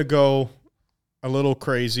 I'm going to go a little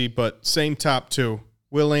crazy, but same top two.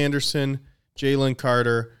 Will Anderson, Jalen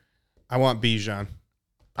Carter. I want Bijan.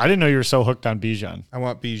 I didn't know you were so hooked on Bijan. I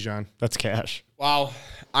want Bijan. That's cash. Wow.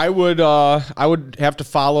 I would have to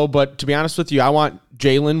follow, but to be honest with you, I want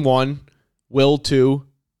Jalen 1, Will 2.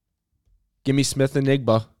 Give me Smith and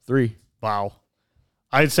Nigba 3. Wow.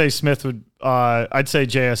 I'd say Smith would. I'd say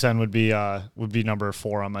JSN would be number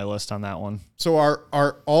 4 on my list on that one. So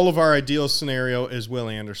our all of our ideal scenario is Will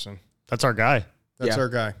Anderson. That's our guy. That's our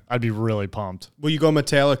guy. I'd be really pumped. Will you go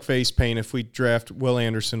metallic face paint if we draft Will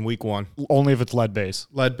Anderson week 1? Only if it's lead base.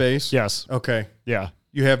 Lead base? Yes. Okay. Yeah.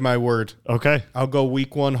 You have my word. Okay. I'll go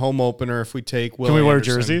week 1 home opener if we take Will Can we Anderson. wear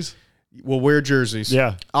jerseys? We'll wear jerseys.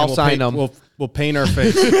 Yeah. I'll sign them. We'll paint our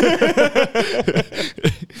face.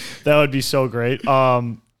 That would be so great.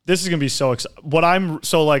 This is going to be so exciting.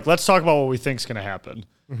 Let's talk about what we think is going to happen.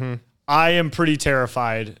 Mm-hmm. I am pretty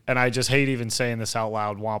terrified, and I just hate even saying this out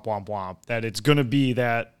loud, womp, womp, womp, that it's going to be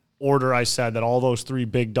that order I said, that all those 3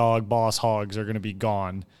 big dog boss hogs are going to be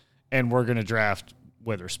gone, and we're going to draft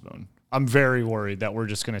Witherspoon. I'm very worried that we're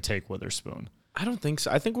just going to take Witherspoon. I don't think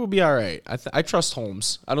so. I think we'll be all right. I trust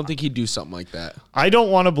Holmes. I don't think he'd do something like that. I don't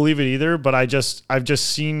want to believe it either, but I've just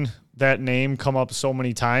seen that name come up so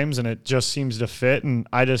many times, and it just seems to fit, and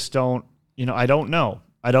I just don't, I don't know.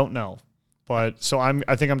 But so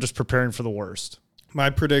I think I'm just preparing for the worst. My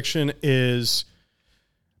prediction is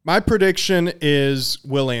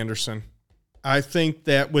Will Anderson. I think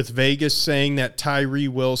that with Vegas saying that Tyree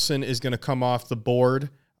Wilson is going to come off the board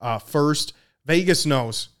first, Vegas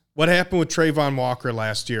knows what happened with Trayvon Walker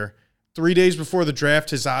last year. 3 days before the draft,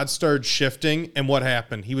 his odds started shifting, and what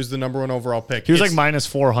happened? He was the number 1 overall pick. He was like minus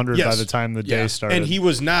 400 by the time the day started. And he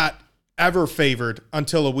was not ever favored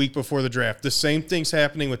until a week before the draft. The same thing's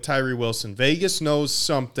happening with Tyree Wilson. Vegas knows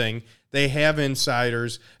something. They have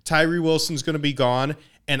insiders. Tyree Wilson's going to be gone,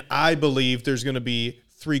 and I believe there's going to be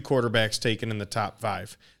 3 quarterbacks taken in the top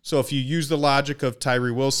 5. So if you use the logic of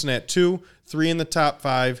Tyree Wilson at 2, 3 in the top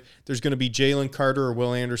 5, there's going to be Jalen Carter or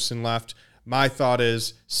Will Anderson left. My thought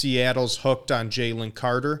is Seattle's hooked on Jalen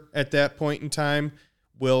Carter at that point in time.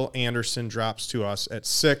 Will Anderson drops to us at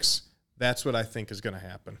 6. That's what I think is going to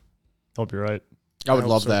happen. Hope you're right. I would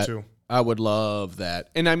love so that. too. I would love that.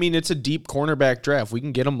 And I mean, it's a deep cornerback draft. We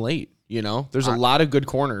can get them late. There's a lot of good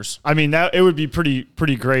corners. I mean, that it would be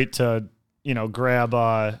pretty great to grab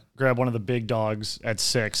one of the big dogs at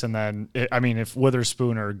 6, and then if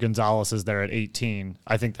Witherspoon or Gonzalez is there at 18,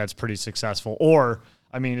 I think that's pretty successful. Or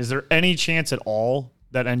is there any chance at all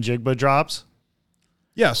that Njigba drops?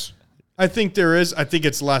 Yes, I think there is. I think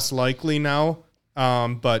it's less likely now,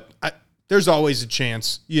 but there's always a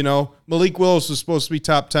chance. Malik Willis was supposed to be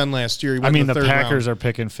top 10 last year. He went in the third Packers round. are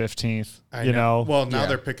picking 15th. I know. Well, now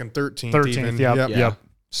they're picking 13th. 13th. Even. Yep.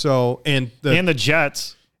 So and the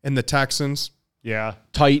Jets and the Texans. Yeah.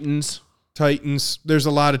 Titans. There's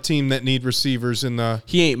a lot of team that need receivers in the.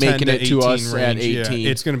 He ain't making it to us range. at 18. Yeah,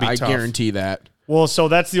 it's going to be tough. I guarantee that. Well, so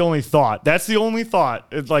that's the only thought.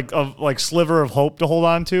 It's like sliver of hope to hold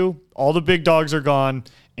on to. All the big dogs are gone,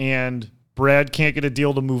 and Brad can't get a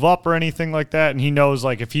deal to move up or anything like that. And he knows,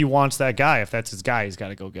 if he wants that guy, if that's his guy, he's got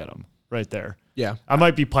to go get him right there. Yeah. I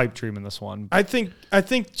might be pipe dreaming this one. I think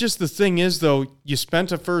just the thing is, though, you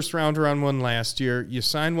spent a first rounder on one last year. You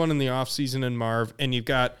signed one in the offseason in Marv, and you've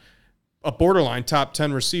got a borderline top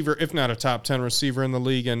 10 receiver, if not a top 10 receiver in the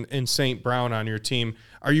league, in St. Brown on your team.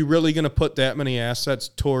 Are you really going to put that many assets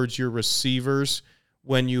towards your receivers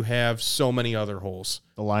when you have so many other holes?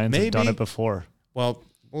 The Lions have done it before. Well,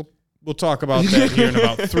 we'll talk about that here in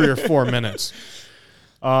about 3 or 4 minutes.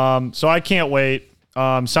 So I can't wait.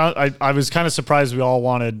 I was kind of surprised we all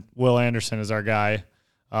wanted Will Anderson as our guy.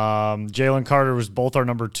 Jalen Carter was both our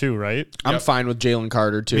number 2, right? I'm fine with Jalen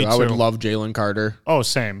Carter, too. Me I would too. love Jalen Carter. Oh,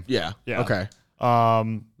 same. Yeah. Yeah. Okay.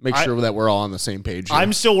 Make sure that we're all on the same page here.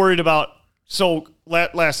 I'm still worried about. So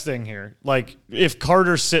last thing here, if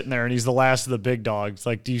Carter's sitting there and he's the last of the big dogs,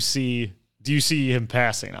 do you see him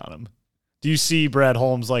passing on him? Do you see Brad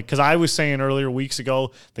Holmes because I was saying earlier weeks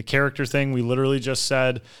ago, the character thing, we literally just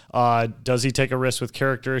said, does he take a risk with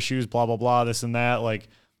character issues, blah, blah, blah, this and that.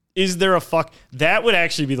 Is there that would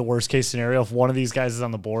actually be the worst case scenario if one of these guys is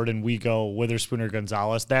on the board and we go Witherspoon or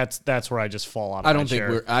Gonzalez. That's where I just fall out. I don't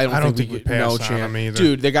think we pass on him either.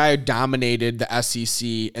 Dude, the guy dominated the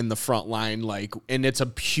SEC in the front line, and it's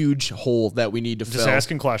a huge hole that we need to fill. Just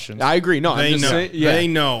asking questions. I agree. No, They I'm just know. saying, yeah. They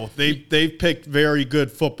know. They've picked very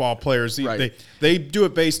good football players. Right. They do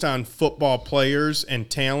it based on football players and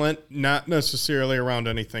talent, not necessarily around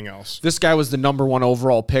anything else. This guy was the number 1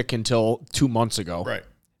 overall pick until 2 months ago. Right.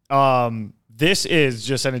 This is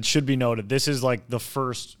just, and it should be noted, this is like the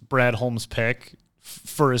first Brad Holmes pick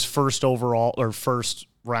for his first overall or first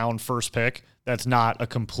round first pick. That's not a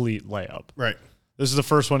complete layup. Right. This is the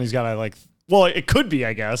first one he's got to like. Well, it could be,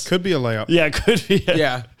 I guess. Could be a layup. Yeah, it could be.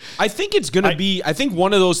 Yeah. I think it's going to be, I think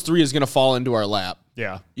one of those three is going to fall into our lap.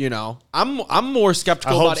 Yeah. You know, I'm more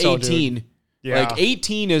skeptical about 18. Dude. Yeah. Like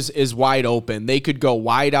 18 is wide open. They could go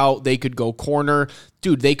wide out. They could go corner.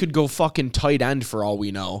 Dude, they could go fucking tight end for all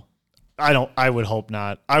we know. I would hope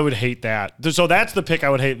not. I would hate that. So that's the pick I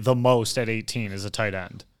would hate the most at 18 is a tight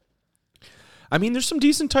end. I mean, there's some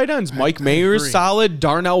decent tight ends. Mike Mayer is solid.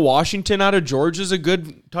 Darnell Washington out of Georgia is a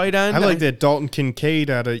good tight end. I like that Dalton Kincaid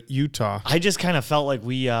out of Utah. I just kind of felt like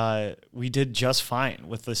we did just fine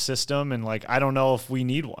with the system, and like I don't know if we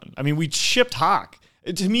need one. I mean, we shipped Hawk.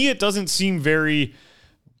 To me, it doesn't seem very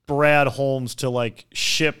Brad Holmes to like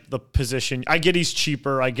ship the position. I get he's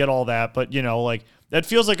cheaper. I get all that, but you know, like that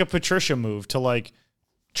feels like a Patricia move to like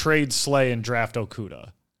trade Slay and draft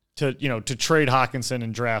Okuda, to trade Hawkinson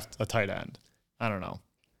and draft a tight end. I don't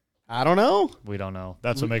know. We don't know.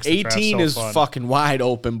 That's what makes the draft 18 so is fun. fucking wide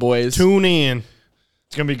open, boys. Tune in.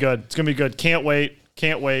 It's gonna be good. Can't wait.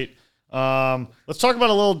 Let's talk about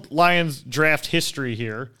a little Lions draft history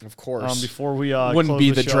here. Of course. Before we wouldn't close be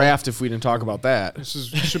the the show. draft if we didn't talk about that. This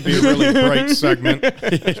should be a really bright segment.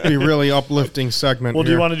 It should be a really uplifting segment. Well, do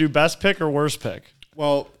here. you want to do best pick or worst pick?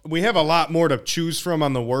 Well, we have a lot more to choose from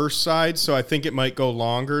on the worst side, so I think it might go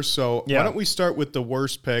longer. So why don't we start with the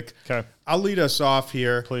worst pick? Okay. I'll lead us off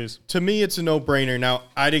here. Please. To me, it's a no-brainer. Now,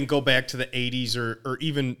 I didn't go back to the 80s or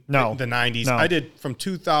even the 90s. No. I did from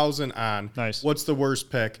 2000 on. Nice. What's the worst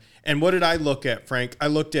pick? And what did I look at, Frank? I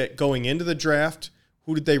looked at going into the draft.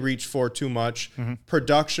 Who did they reach for too much? Mm-hmm.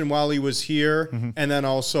 Production while he was here. Mm-hmm. And then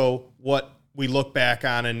also what we look back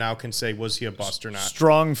on and now can say, was he a bust or not?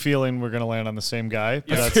 Strong feeling we're going to land on the same guy.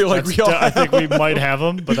 But I feel like we all I think we might have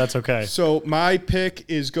him, but that's okay. So my pick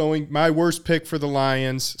is my worst pick for the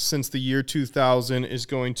Lions since the year 2000 is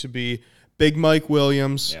going to be Big Mike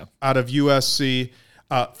Williams out of USC.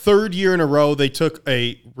 Third year in a row, they took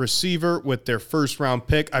a receiver with their first round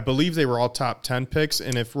pick. I believe they were all top 10 picks.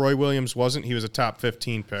 And if Roy Williams wasn't, he was a top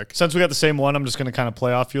 15 pick. Since we got the same one, I'm just going to kind of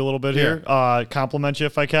play off you a little bit here. Compliment you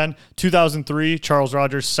if I can. 2003, Charles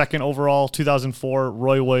Rodgers, 2nd overall. 2004,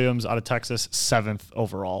 Roy Williams out of Texas, 7th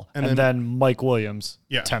overall. And then Mike Williams,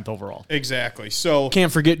 10th overall. Exactly. So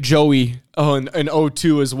can't forget Joey in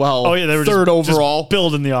 02 as well. Oh, yeah. They were 3rd overall. Just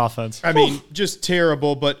building the offense. I mean, just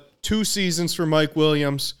terrible, but 2 seasons for Mike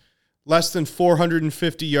Williams, less than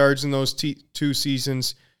 450 yards in those 2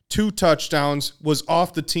 seasons, 2 touchdowns, was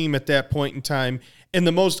off the team at that point in time. And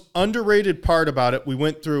the most underrated part about it, we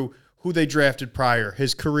went through who they drafted prior,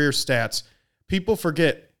 his career stats. People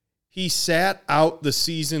forget he sat out the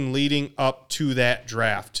season leading up to that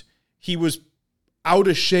draft. He was out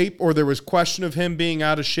of shape, or there was question of him being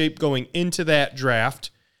out of shape going into that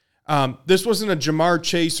draft. This wasn't a Jamar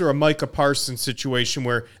Chase or a Micah Parsons situation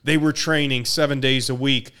where they were training 7 days a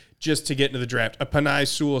week just to get into the draft. A Penei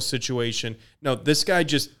Sewell situation. No, this guy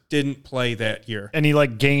just didn't play that year. And he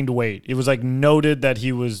like gained weight. It was like noted that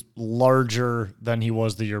he was larger than he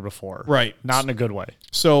was the year before. Right. Not in a good way.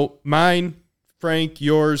 So mine, Frank,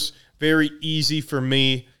 yours, very easy for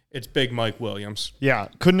me. It's Big Mike Williams. Yeah,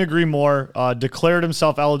 couldn't agree more. Declared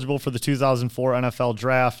himself eligible for the 2004 NFL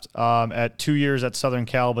draft at 2 years at Southern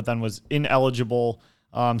Cal, but then was ineligible.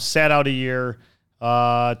 Sat out a year.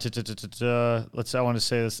 I want to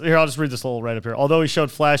say this. Here, I'll just read this little right up here. Although he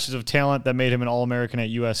showed flashes of talent that made him an All-American at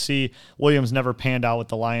USC, Williams never panned out with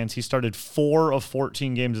the Lions. He started 4 of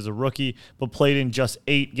 14 games as a rookie, but played in just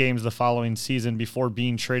 8 games the following season before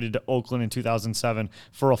being traded to Oakland in 2007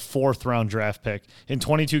 for a 4th-round draft pick. In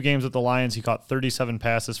 22 games with the Lions, he caught 37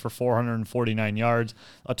 passes for 449 yards,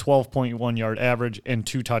 a 12.1-yard average, and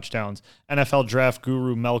 2 touchdowns. NFL draft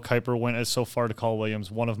guru Mel Kiper went as so far to call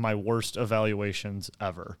Williams one of my worst evaluations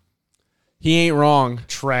ever. He ain't wrong.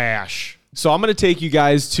 Trash. So I'm going to take you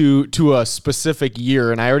guys to a specific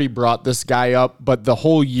year, and I already brought this guy up, but the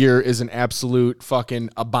whole year is an absolute fucking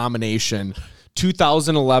abomination.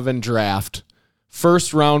 2011 draft.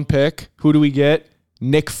 1st round pick. Who do we get?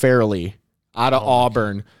 Nick Fairley out of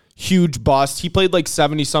Auburn. Huge bust. He played like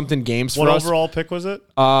 70-something games for us. What overall pick was it?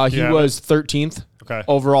 He was 13th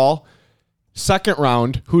overall. 2nd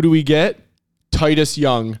round. Who do we get? Titus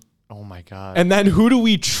Young. Oh my God. And then who do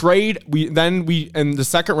we trade? In the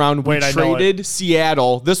second round, we traded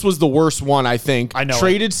Seattle. This was the worst one, I think. I know.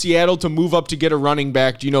 Traded Seattle to move up to get a running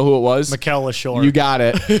back. Do you know who it was? Mikel Lashore. You got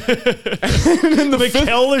it.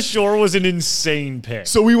 Mikel Lashore was an insane pick.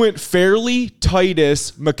 So we went Fairley,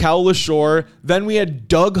 Titus, Mikel Lashore. Then we had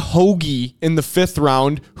Doug Hoagie in the 5th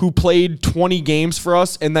round, who played 20 games for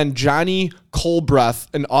us. And then Johnny Colbreth,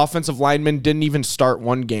 an offensive lineman, didn't even start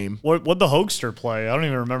one game. What'd the Hoagster play? I don't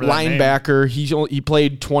even remember that Linebacker. He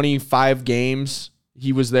played 25 games.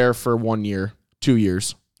 He was there for 1 year, 2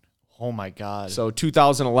 years. Oh my God. So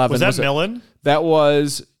 2011. Was that Millen? That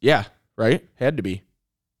was, yeah, right? Had to be.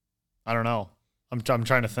 I don't know. I'm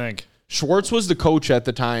trying to think. Schwartz was the coach at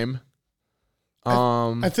the time.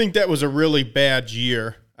 I think that was a really bad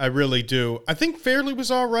year. I really do. I think Fairley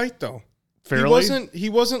was all right though. Fairley? He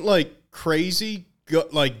wasn't like crazy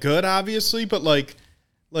good obviously, but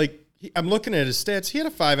I'm looking at his stats. He had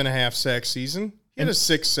a 5.5 sack season. He had a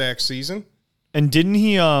 6 sack season. And didn't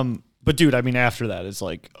he but dude, I mean after that is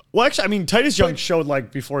like, well actually I mean Titus Young showed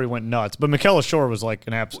like before he went nuts, but Mikel Lashore was like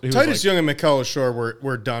an absolute. Titus Young and Mikel Lashore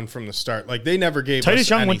were done from the start. Like they never gave Titus us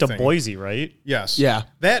Young anything. went to Boise, right? Yes. Yeah.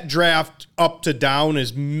 That draft up to down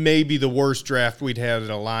is maybe the worst draft we'd had at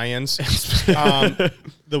Alliance.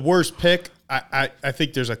 The worst pick, I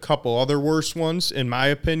think there's a couple other worse ones in my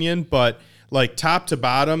opinion, but like top to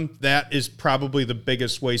bottom, that is probably the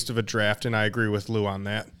biggest waste of a draft, and I agree with Lou on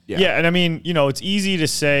that. Yeah, and I mean, it's easy to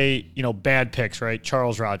say, bad picks, right?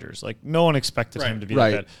 Charles Rodgers. Like, no one expected him to be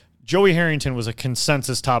that bad. Joey Harrington was a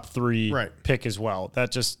consensus top 3 pick as well.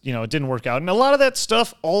 That just, it didn't work out. And a lot of that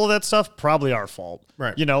stuff, all of that stuff, probably our fault.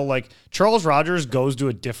 Right. Like Charles Rodgers goes to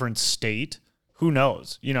a different state. Who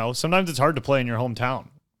knows? Sometimes it's hard to play in your hometown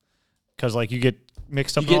because, like, you get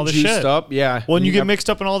mixed up in all the shit. Up, yeah. Well, and you get mixed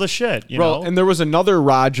up in all the shit, know? And there was another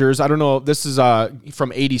Rodgers. I don't know. This is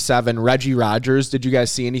from 87, Reggie Rodgers. Did you guys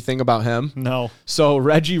see anything about him? No. So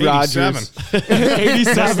Reggie 87. Rodgers.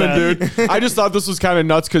 87, dude. I just thought this was kind of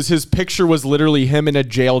nuts because his picture was literally him in a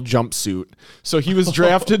jail jumpsuit. So he was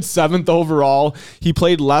drafted 7th overall. He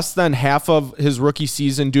played less than half of his rookie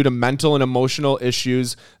season due to mental and emotional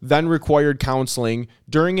issues, then required counseling.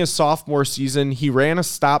 During his sophomore season, he ran a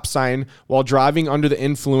stop sign while driving under the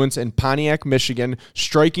influence in Pontiac, Michigan,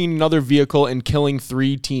 striking another vehicle and killing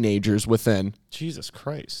 3 teenagers within. Jesus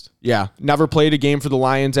Christ. Yeah. Never played a game for the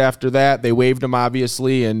Lions after that. They waived him,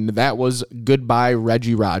 obviously, and that was goodbye,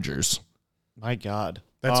 Reggie Rodgers. My God.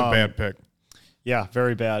 That's a bad pick. Yeah,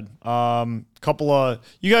 very bad. Couple of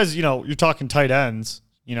you guys, you're talking tight ends.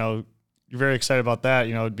 You're very excited about that.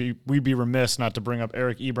 We'd be remiss not to bring up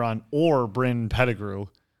Eric Ebron or Bryn Pettigrew.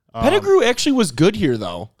 Pettigrew actually was good here,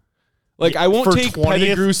 though. Like, I won't take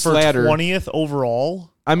Pettigrew slatter. For 20th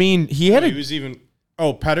overall? I mean, he was even...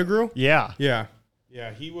 Oh, Pettigrew? Yeah. Yeah.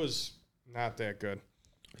 Yeah, he was not that good.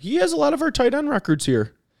 He has a lot of our tight end records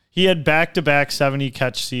here. He had back-to-back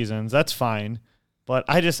 70-catch seasons. That's fine. But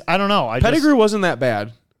I don't know. Pettigrew wasn't that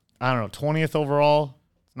bad. I don't know. 20th overall,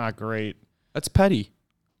 not great. That's petty.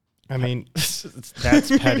 I mean...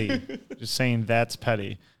 that's petty. Just saying that's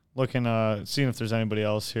petty. Looking, seeing if there's anybody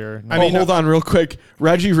else here. No. Hold on real quick.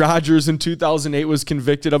 Reggie Rodgers in 2008 was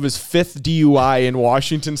convicted of his 5th DUI in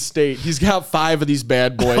Washington State. He's got 5 of these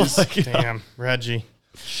bad boys. Damn, Reggie.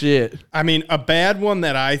 Shit. I mean, a bad one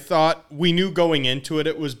that I thought we knew going into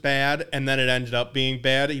it was bad, and then it ended up being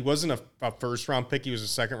bad. He wasn't a first-round pick. He was a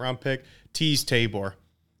second-round pick. Tease Tabor.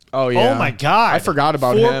 Oh, yeah. Oh, my God. I forgot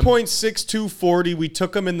about him. 4.6240. We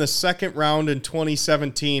took him in the second round in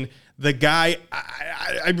 2017. The guy,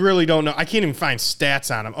 I really don't know. I can't even find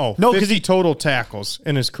stats on him. Oh, no, 50 total tackles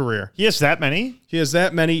in his career. He has that many? He has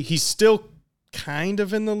that many. He's still kind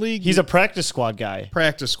of in the league. He's a practice squad guy.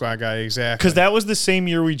 Practice squad guy, exactly. Because that was the same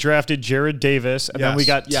year we drafted Jared Davis, and then we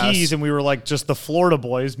got Tease, and we were like just the Florida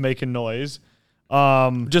boys making noise.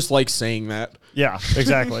 Just like saying that. Yeah,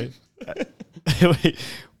 exactly.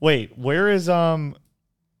 Wait, where is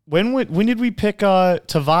when did we pick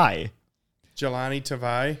Tavai? Jelani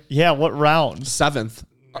Tavai? Yeah, what round? 7th.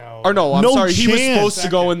 No. Or no, I'm sorry. He was supposed Second.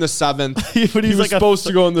 to go in the 7th. But he was supposed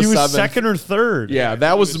to go in the 7th. He was second or third. Yeah,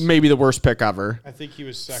 that was maybe the worst pick ever. I think he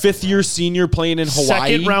was second. 5th-year senior playing in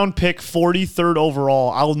Hawaii. Second round pick, 43rd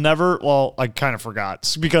overall. I kind of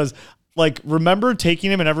forgot because remember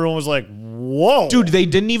taking him and everyone was like, whoa. Dude, they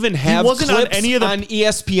didn't even have clips on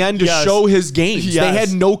ESPN to show his games. Yes. They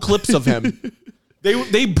had no clips of him.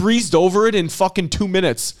 They breezed over it in fucking 2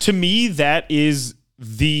 minutes. To me, that is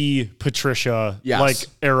the Patricia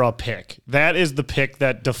era pick. That is the pick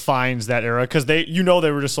that defines that era because they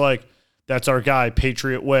were just like, that's our guy,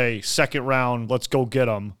 Patriot way, second round, let's go get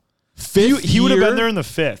him. He would have been there in the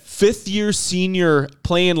fifth. Fifth-year senior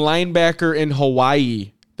playing linebacker in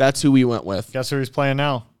Hawaii. That's who we went with. Guess who he's playing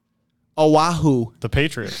now? Oahu. The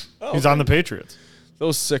Patriots. He's on the Patriots.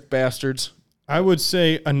 Those sick bastards. I would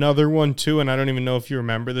say another one, too, and I don't even know if you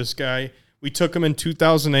remember this guy. We took him in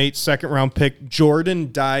 2008, second-round pick, Jordan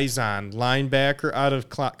Dizon, linebacker out of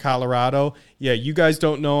Colorado. Yeah, you guys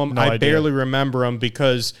don't know him. No idea. Barely remember him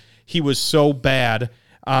because he was so bad.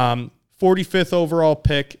 45th overall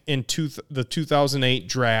pick in the 2008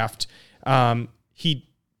 draft. He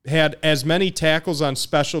had as many tackles on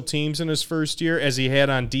special teams in his first year as he had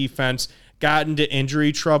on defense, got into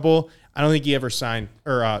injury trouble. I don't think he ever signed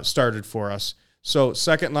or started for us. So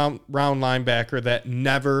second-round linebacker that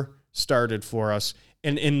never started for us,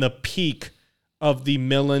 and in the peak of the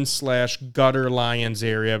Millen/Gutter Lions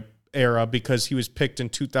era because he was picked in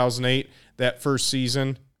 2008, that first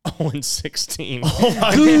season, 0-16. Oh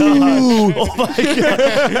my god! Oh my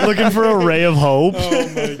god! Looking for a ray of hope. Oh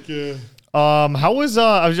my god! How was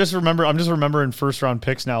I'm just remembering first round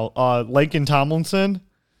picks now. Lincoln Tomlinson.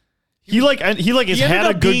 He has had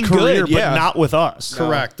a good career, but not with us.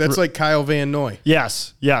 Correct. That's like Kyle Van Noy.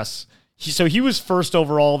 Yes. He was first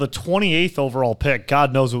overall, the 28th overall pick.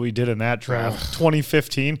 God knows what we did in that draft,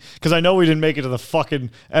 2015. Because I know we didn't make it to the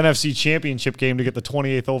fucking NFC Championship game to get the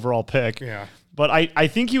 28th overall pick. Yeah. But I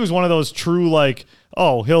think he was one of those true, like,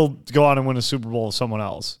 oh, he'll go on and win a Super Bowl with someone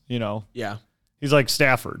else, you know? Yeah. He's like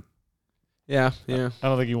Stafford. Yeah. I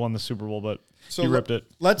don't think he won the Super Bowl, but So he ripped it.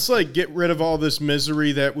 Let's get rid of all this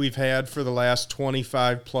misery that we've had for the last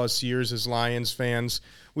 25 plus years as Lions fans.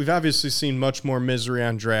 We've obviously seen much more misery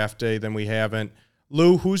on draft day than we haven't.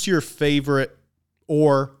 Lou, who's your favorite,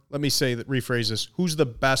 or let me rephrase this, who's the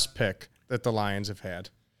best pick that the Lions have had?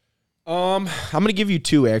 I'm going to give you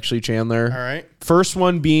two, actually, Chandler. All right. First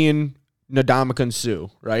one being Ndamukong Suh,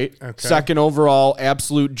 right? Okay. Second overall,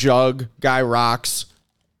 absolute jug, guy rocks.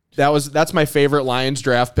 That's my favorite Lions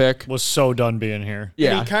draft pick. Was so done being here.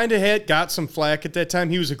 Yeah. And he kind of got some flack at that time.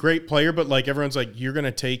 He was a great player, but everyone's like, you're going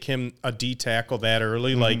to take him a D tackle that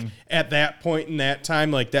early. At that point in that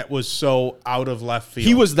time, that was so out of left field.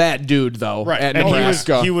 He was that dude, though, Right. at And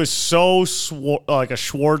Nebraska. He was so like a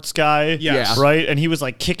Schwartz guy. Yes. Right? And he was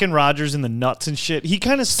like kicking Rodgers in the nuts and shit. He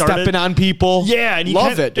kind of started stepping on people. Yeah, and he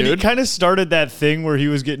love it, dude. And he kind of started that thing where he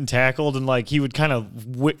was getting tackled and he would kind of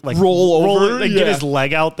roll over, get his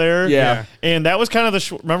leg out there. Yeah. And that was kind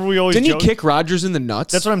of remember we always Didn't joked? he kick Rodgers in the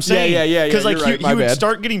nuts? That's what I'm saying. Yeah. Because Right, he would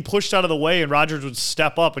start getting pushed out of the way, and Rodgers would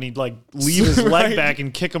step up, and he'd leave his leg back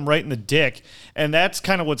and kick him right in the dick. And that's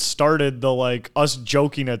kind of what started the us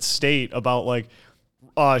joking at State about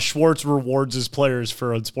Schwartz rewards his players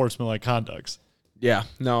for unsportsmanlike conducts. Yeah,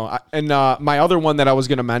 no. My other one that I was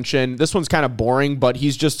going to mention, this one's kind of boring, but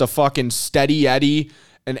he's just a fucking steady Eddie,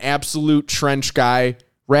 an absolute trench guy,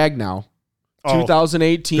 Ragnow.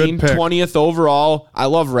 2018, 20th overall. I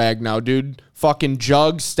love Ragnow, dude. Fucking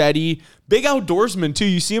jug, steady. Big outdoorsman, too.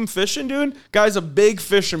 You see him fishing, dude? Guy's a big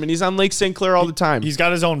fisherman. He's on Lake St. Clair all the time. He's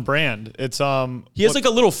got his own brand. It's He has a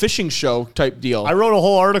little fishing show type deal. I wrote a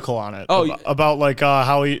whole article on it. Oh, about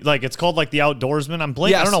how he it's called the Outdoorsman. I'm blanking.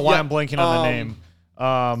 Yes, I don't know why yeah. I'm blanking on the name.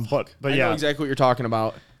 But I yeah, know exactly what you're talking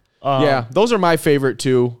about. Yeah, those are my favorite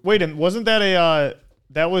too. Wait, and wasn't that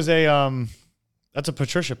that's a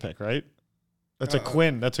Patricia pick, right? That's a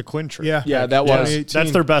Quinn. That's a Quinn trade. Yeah, that was.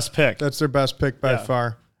 That's their best pick. That's their best pick by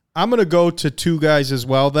far. I'm going to go to two guys as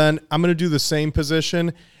well then. I'm going to do the same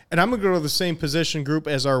position, and I'm going to go to the same position group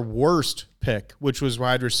as our worst pick, which was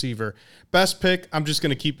wide receiver. Best pick, I'm just going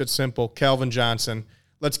to keep it simple, Calvin Johnson.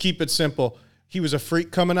 Let's keep it simple. He was a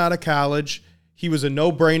freak coming out of college. He was a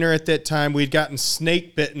no-brainer at that time. We'd gotten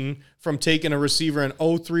snake bitten from taking a receiver in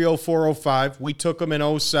 03, 04, 05. We took him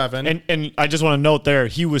in 07. And I just want to note there,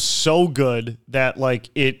 he was so good that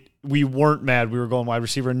we weren't mad. We were going wide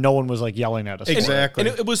receiver, and no one was yelling at us. Exactly.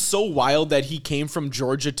 And it was so wild that he came from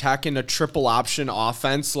Georgia Tech in a triple option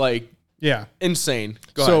offense. Insane.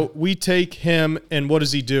 Go ahead. We take him, and what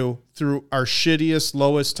does he do? Through our shittiest,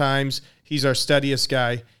 lowest times, he's our steadiest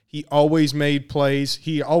guy. He always made plays.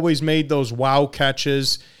 He always made those wow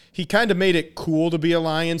catches. He kind of made it cool to be a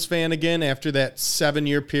Lions fan again after that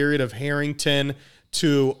 7-year period of Harrington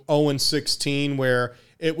to 0-16 where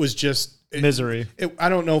it was just misery. I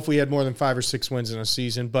don't know if we had more than 5 or 6 wins in a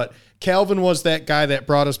season, but Calvin was that guy that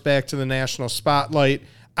brought us back to the national spotlight.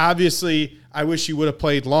 Obviously, I wish he would have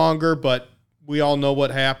played longer, but we all know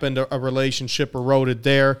what happened. A relationship eroded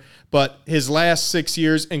there. But his last 6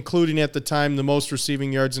 years, including at the time the most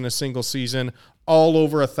receiving yards in a single season, all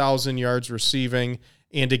over 1,000 yards receiving.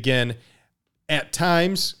 And again, at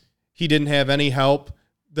times, he didn't have any help.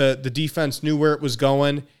 The defense knew where it was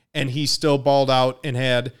going, and he still balled out and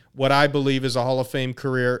had what I believe is a Hall of Fame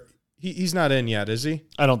career. He's not in yet, is he?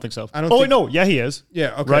 I don't think so. I don't. Wait, no. Yeah, he is.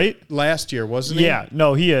 Yeah. Okay. Right. Last year, wasn't he? Yeah.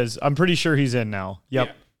 No, he is. I'm pretty sure he's in now. Yep.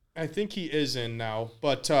 Yeah, I think he is in now,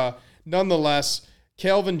 but nonetheless,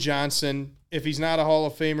 Calvin Johnson, if he's not a Hall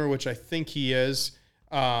of Famer, which I think he is,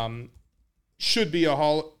 should be a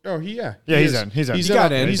Hall. Oh, yeah, he's in. He's in. He's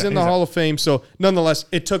He's in the Hall of Fame. So nonetheless,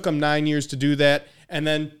 it took him 9 years to do that, and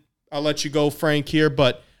then I'll let you go, Frank, here,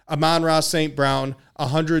 but Amon-Ra St. Brown,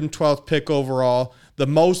 112th pick overall. The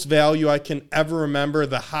most value I can ever remember,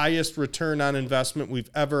 the highest return on investment we've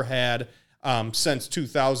ever had since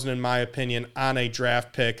 2000, in my opinion, on a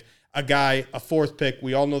draft pick. A guy, a fourth pick.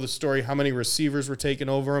 We all know the story, how many receivers were taken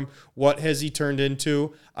over him. What has he turned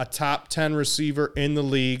into? A top 10 receiver in the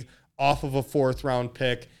league off of a fourth-round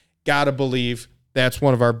pick. Gotta believe that's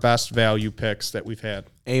one of our best value picks that we've had.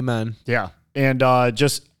 Amen. Yeah. And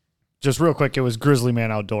just real quick, it was Grizzly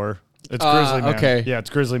Man Outdoor. It's Grizzly Man. Okay. Yeah, it's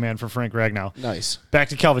Grizzly Man for Frank Ragnow. Nice. Back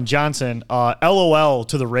to Calvin Johnson. LOL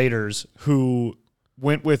to the Raiders, who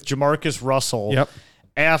went with Jamarcus Russell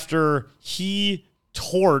after he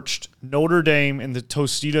torched Notre Dame in the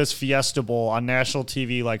Tostitos Fiesta Bowl on national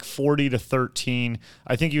TV like 40-13.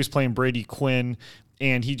 I think he was playing Brady Quinn,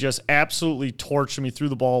 and he just absolutely torched him. He threw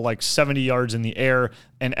the ball like 70 yards in the air,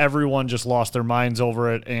 and everyone just lost their minds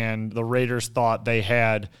over it, and the Raiders thought they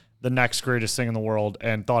had the next greatest thing in the world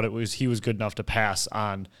and thought he was good enough to pass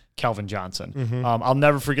on Calvin Johnson. I'll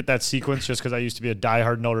never forget that sequence just because I used to be a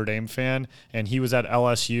diehard Notre Dame fan, and he was at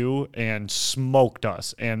LSU and smoked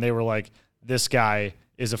us. And they were like, this guy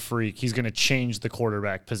is a freak. He's going to change the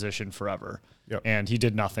quarterback position forever. Yep. And he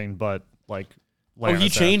did nothing but like he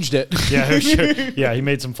changed it. Yeah, sure. Yeah, he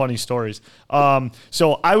made some funny stories.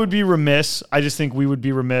 So I would be remiss. I just think we would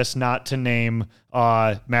be remiss not to name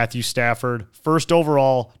Matthew Stafford. First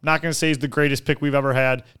overall, not going to say he's the greatest pick we've ever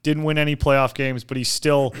had. Didn't win any playoff games, but he's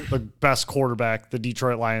still the best quarterback the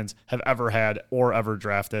Detroit Lions have ever had or ever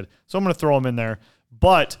drafted. So I'm going to throw him in there.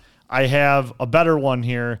 But I have a better one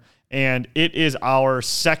here, and it is our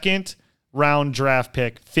second round draft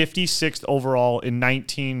pick, 56th overall in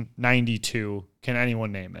 1992. Can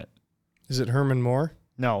anyone name it? Is it Herman Moore?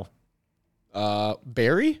 No.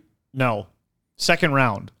 Barry? No. Second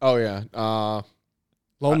round. Oh, yeah.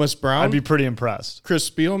 Lomas Brown? I'd be pretty impressed. Chris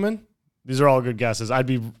Spielman? These are all good guesses. I'd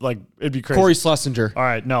be like, it'd be crazy. Corey Schlesinger. All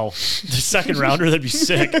right, no. The second rounder, that'd be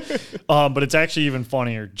sick. But it's actually even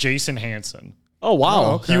funnier. Jason Hansen. Oh, wow.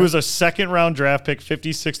 Oh, okay. He was a second round draft pick,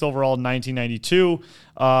 56th overall in 1992.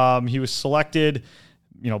 He was selected,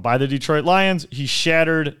 by the Detroit Lions. He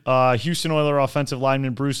shattered Houston Oilers offensive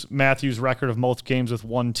lineman Bruce Matthews' record of most games with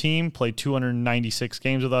one team, played 296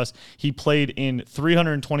 games with us. He played in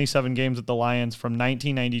 327 games with the Lions from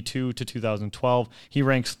 1992 to 2012. He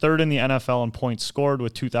ranks third in the NFL in points scored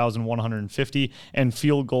with 2,150 and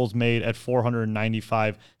field goals made at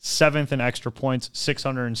 495, seventh in extra points,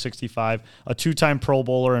 665, a two-time Pro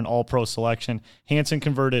Bowler and All-Pro selection. Hansen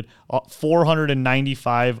converted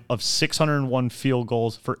 495 of 601 field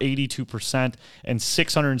goals for 82% and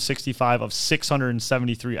 665 of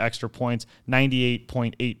 673 extra points,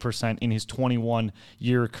 98.8% in his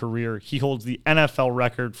 21-year career. He holds the NFL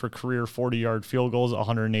record for career 40-yard field goals,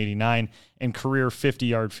 189, and career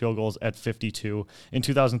 50-yard field goals at 52. In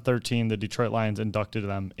 2013, the Detroit Lions inducted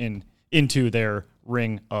them into their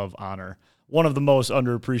Ring of Honor. One of the most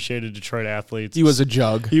underappreciated Detroit athletes. He was a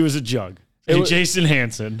jug. And Jason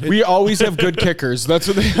Hansen. We always have good kickers. That's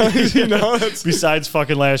what they always, Besides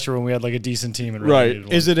fucking last year when we had like a decent team and right.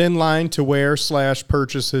 Is it in line to wear /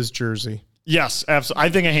 purchase his jersey? Yes, absolutely. I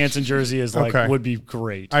think a Hansen jersey is would be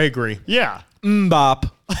great. I agree. Yeah. Bop.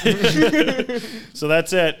 So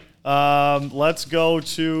that's it. Let's go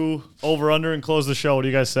to over under and close the show. What do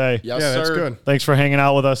you guys say? Yes, yeah, sir. That's good. Thanks for hanging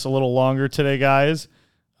out with us a little longer today, guys.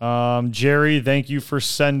 Jerry, thank you for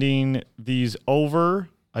sending these over.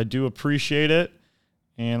 I do appreciate it.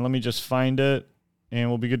 And let me just find it, and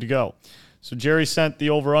we'll be good to go. So Jerry sent the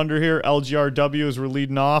over-under here. LGRW as we're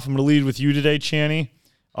leading off. I'm going to lead with you today, Channy.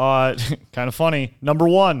 Kind of funny. Number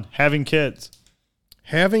 1, having kids.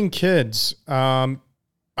 Having kids. I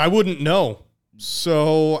wouldn't know.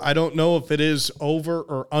 So I don't know if it is over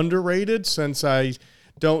or underrated since I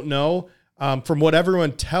don't know. From what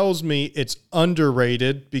everyone tells me, it's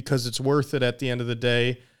underrated because it's worth it at the end of the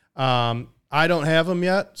day. I don't have them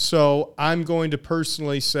yet, so I'm going to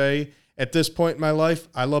personally say at this point in my life,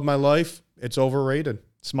 I love my life. It's overrated.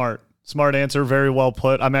 Smart answer. Very well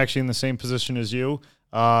put. I'm actually in the same position as you.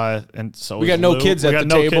 And so we got no kids at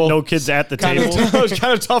the table. No kids at the table. It's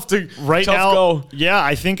kind of tough to go. Yeah,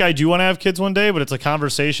 I think I do want to have kids one day, but it's a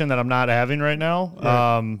conversation that I'm not having right now.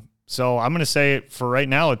 Right. So I'm going to say for right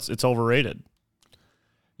now, it's overrated.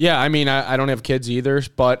 Yeah, I mean, I don't have kids either,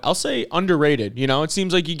 but I'll say underrated. You know, it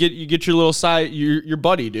seems like you get your little side, your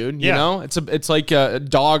buddy, dude. You know, it's like a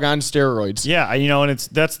dog on steroids. Yeah, you know, and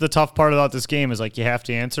that's the tough part about this game is like you have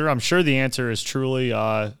to answer. I'm sure the answer is truly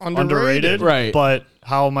underrated, right? But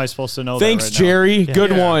how am I supposed to know? Thanks, that right Jerry. Now?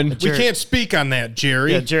 Good one. We can't speak on that,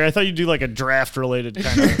 Jerry. Yeah, Jerry. I thought you'd do like a draft related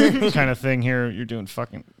kind of thing here. You're doing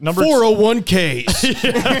fucking number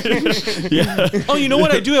 401ks. Yeah. Oh, you know what?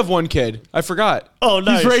 I do have one kid. I forgot. Oh,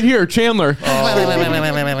 nice. He's right here, Chandler.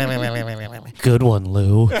 Good one,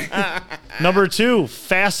 Lou. Number 2,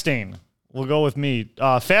 fasting. We'll go with me.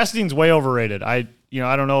 Fasting's way overrated. I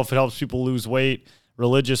don't know if it helps people lose weight,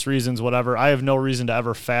 religious reasons, whatever. I have no reason to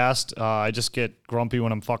ever fast. I just get grumpy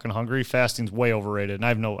when I'm fucking hungry. Fasting's way overrated, and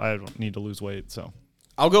I don't need to lose weight. So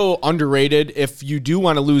I'll go underrated. If you do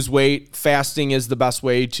want to lose weight, fasting is the best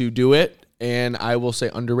way to do it, and I will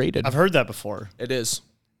say underrated. I've heard that before. It is.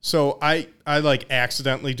 So I like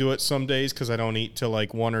accidentally do it some days because I don't eat till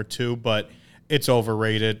like 1 or 2, but it's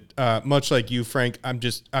overrated. Much like you, Frank, I'm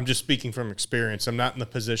just speaking from experience. I'm not in the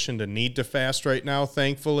position to need to fast right now,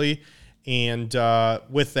 thankfully. And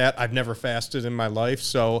with that, I've never fasted in my life,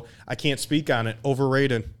 so I can't speak on it.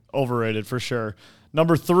 Overrated. Overrated for sure.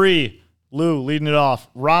 Number 3, Lou, leading it off.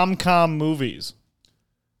 Rom-com movies.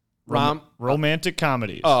 Romantic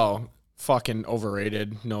comedies. Oh, fucking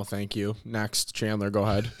overrated. No, thank you. Next, Chandler, go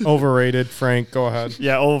ahead. Overrated, Frank, go ahead.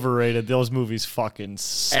 Yeah, overrated. Those movies fucking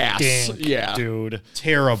stink, yeah. dude.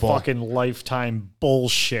 Terrible. Fucking Lifetime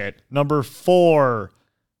bullshit. Number 4,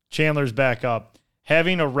 Chandler's back up.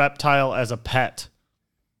 Having a reptile as a pet.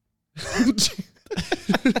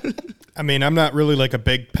 I mean, I'm not really like a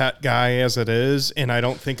big pet guy as it is, and I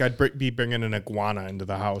don't think I'd be bringing an iguana into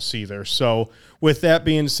the house either. So with that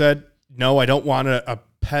being said, no, I don't want a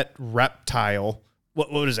pet reptile.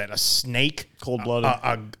 What is that? A snake? Cold-blooded.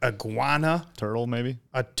 A iguana? Turtle, maybe?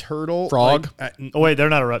 A turtle? Frog? Oh, wait, they're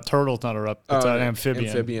not a reptile. Turtle's not a reptile. It's an amphibian.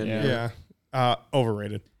 Amphibian, yeah.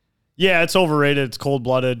 Overrated. Yeah, it's overrated. It's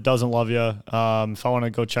cold-blooded. Doesn't love you. If I want to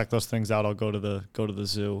go check those things out, I'll go to the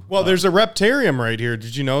zoo. Well, there's a reptarium right here.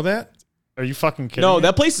 Did you know that? Are you fucking kidding No, me?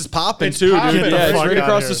 that place is popping It's too, popping. dude. Get the Yeah, it's fuck right outta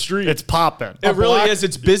across here. the street. It's popping. It really is.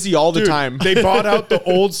 It's busy all the Dude, time. They bought out the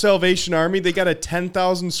old Salvation Army. They got a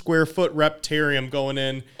 10,000 square foot reptarium going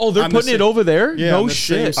in. Oh, they're putting it over there? Yeah, no on the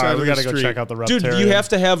same shit. side All right, of we the got to go street. check out the reptarium. Dude, you have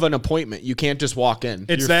to have an appointment. You can't just walk in.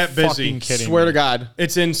 It's You're that busy. fucking kidding Swear me. to God.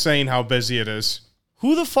 It's insane how busy it is.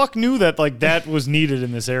 Who the fuck knew that that was needed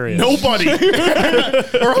in this area? Nobody.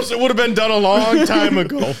 Or else it would have been done a long time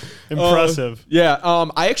ago. Impressive. Yeah,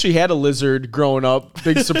 I actually had a lizard growing up.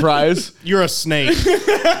 Big surprise. You're a snake.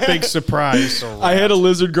 Big surprise. I had a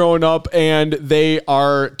lizard growing up, and they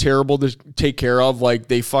are terrible to take care of. Like,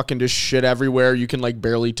 they fucking just shit everywhere. You can, like,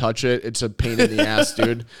 barely touch it. It's a pain in the ass,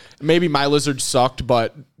 dude. Maybe my lizard sucked,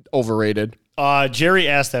 but overrated. Jerry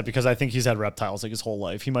asked that because I think he's had reptiles like his whole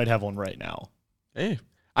life. He might have one right now. Hey.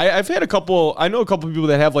 I've had I know a couple of people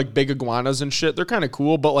that have, like, big iguanas and shit. They're kind of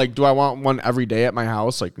cool, but, like, do I want one every day at my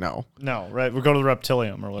house? Like, no. No, right? We'll go to the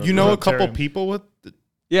reptilium or whatever. You know a couple Reptarium. people with...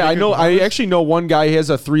 Yeah, I know. I actually know one guy who has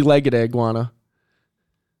a 3-legged iguana.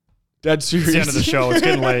 Dead serious. It's the end of the show. It's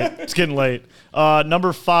getting late. It's getting late.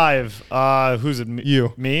 Number 5. Who's it?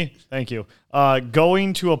 You. Me? Thank you.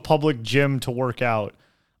 Going to a public gym to work out.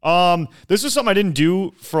 This was something I didn't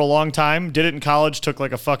do for a long time. Did it in college, took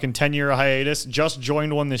like a fucking 10-year hiatus. Just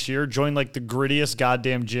joined one this year. Joined like the grittiest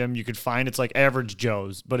goddamn gym you could find. It's like average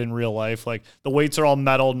Joe's, but in real life. Like the weights are all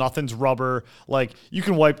metal, nothing's rubber. Like you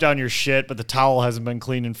can wipe down your shit, but the towel hasn't been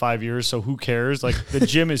cleaned in 5 years, so who cares? Like the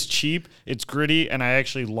gym is cheap, it's gritty, and I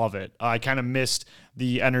actually love it. I kind of missed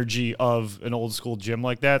the energy of an old school gym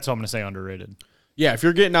like that, so I'm gonna say underrated. Yeah, if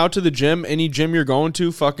you're getting out to the gym, any gym you're going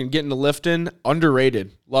to, fucking getting the lifting,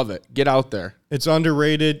 underrated. Love it. Get out there. It's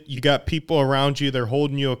underrated. You got people around you. They're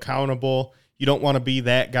holding you accountable. You don't want to be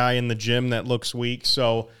that guy in the gym that looks weak.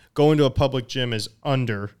 So going to a public gym is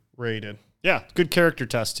underrated. Yeah, good character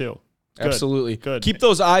test too. Good. Absolutely. Good. Keep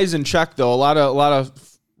those eyes in check, though. A lot of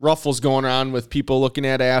ruffles going on with people looking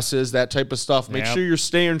at asses, that type of stuff. Make Yep. sure you're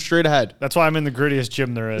staying straight ahead. That's why I'm in the grittiest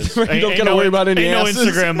gym there is. You don't gotta worry about any ain't no asses.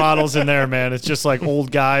 Instagram models in there, man. It's just like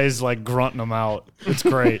old guys like grunting them out. It's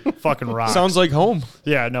great. Fucking rock. Sounds like home.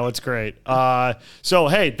 Yeah, no, it's great. So,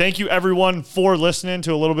 hey, thank you everyone for listening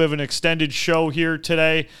to a little bit of an extended show here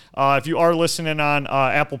today. If you are listening on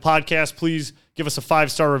Apple Podcasts, please give us a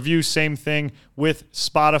 5-star review. Same thing with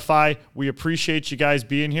Spotify. We appreciate you guys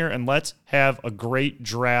being here, and let's have a great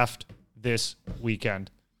draft this weekend.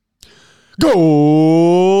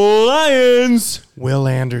 Go Lions! Will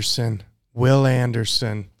Anderson.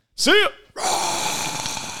 See ya!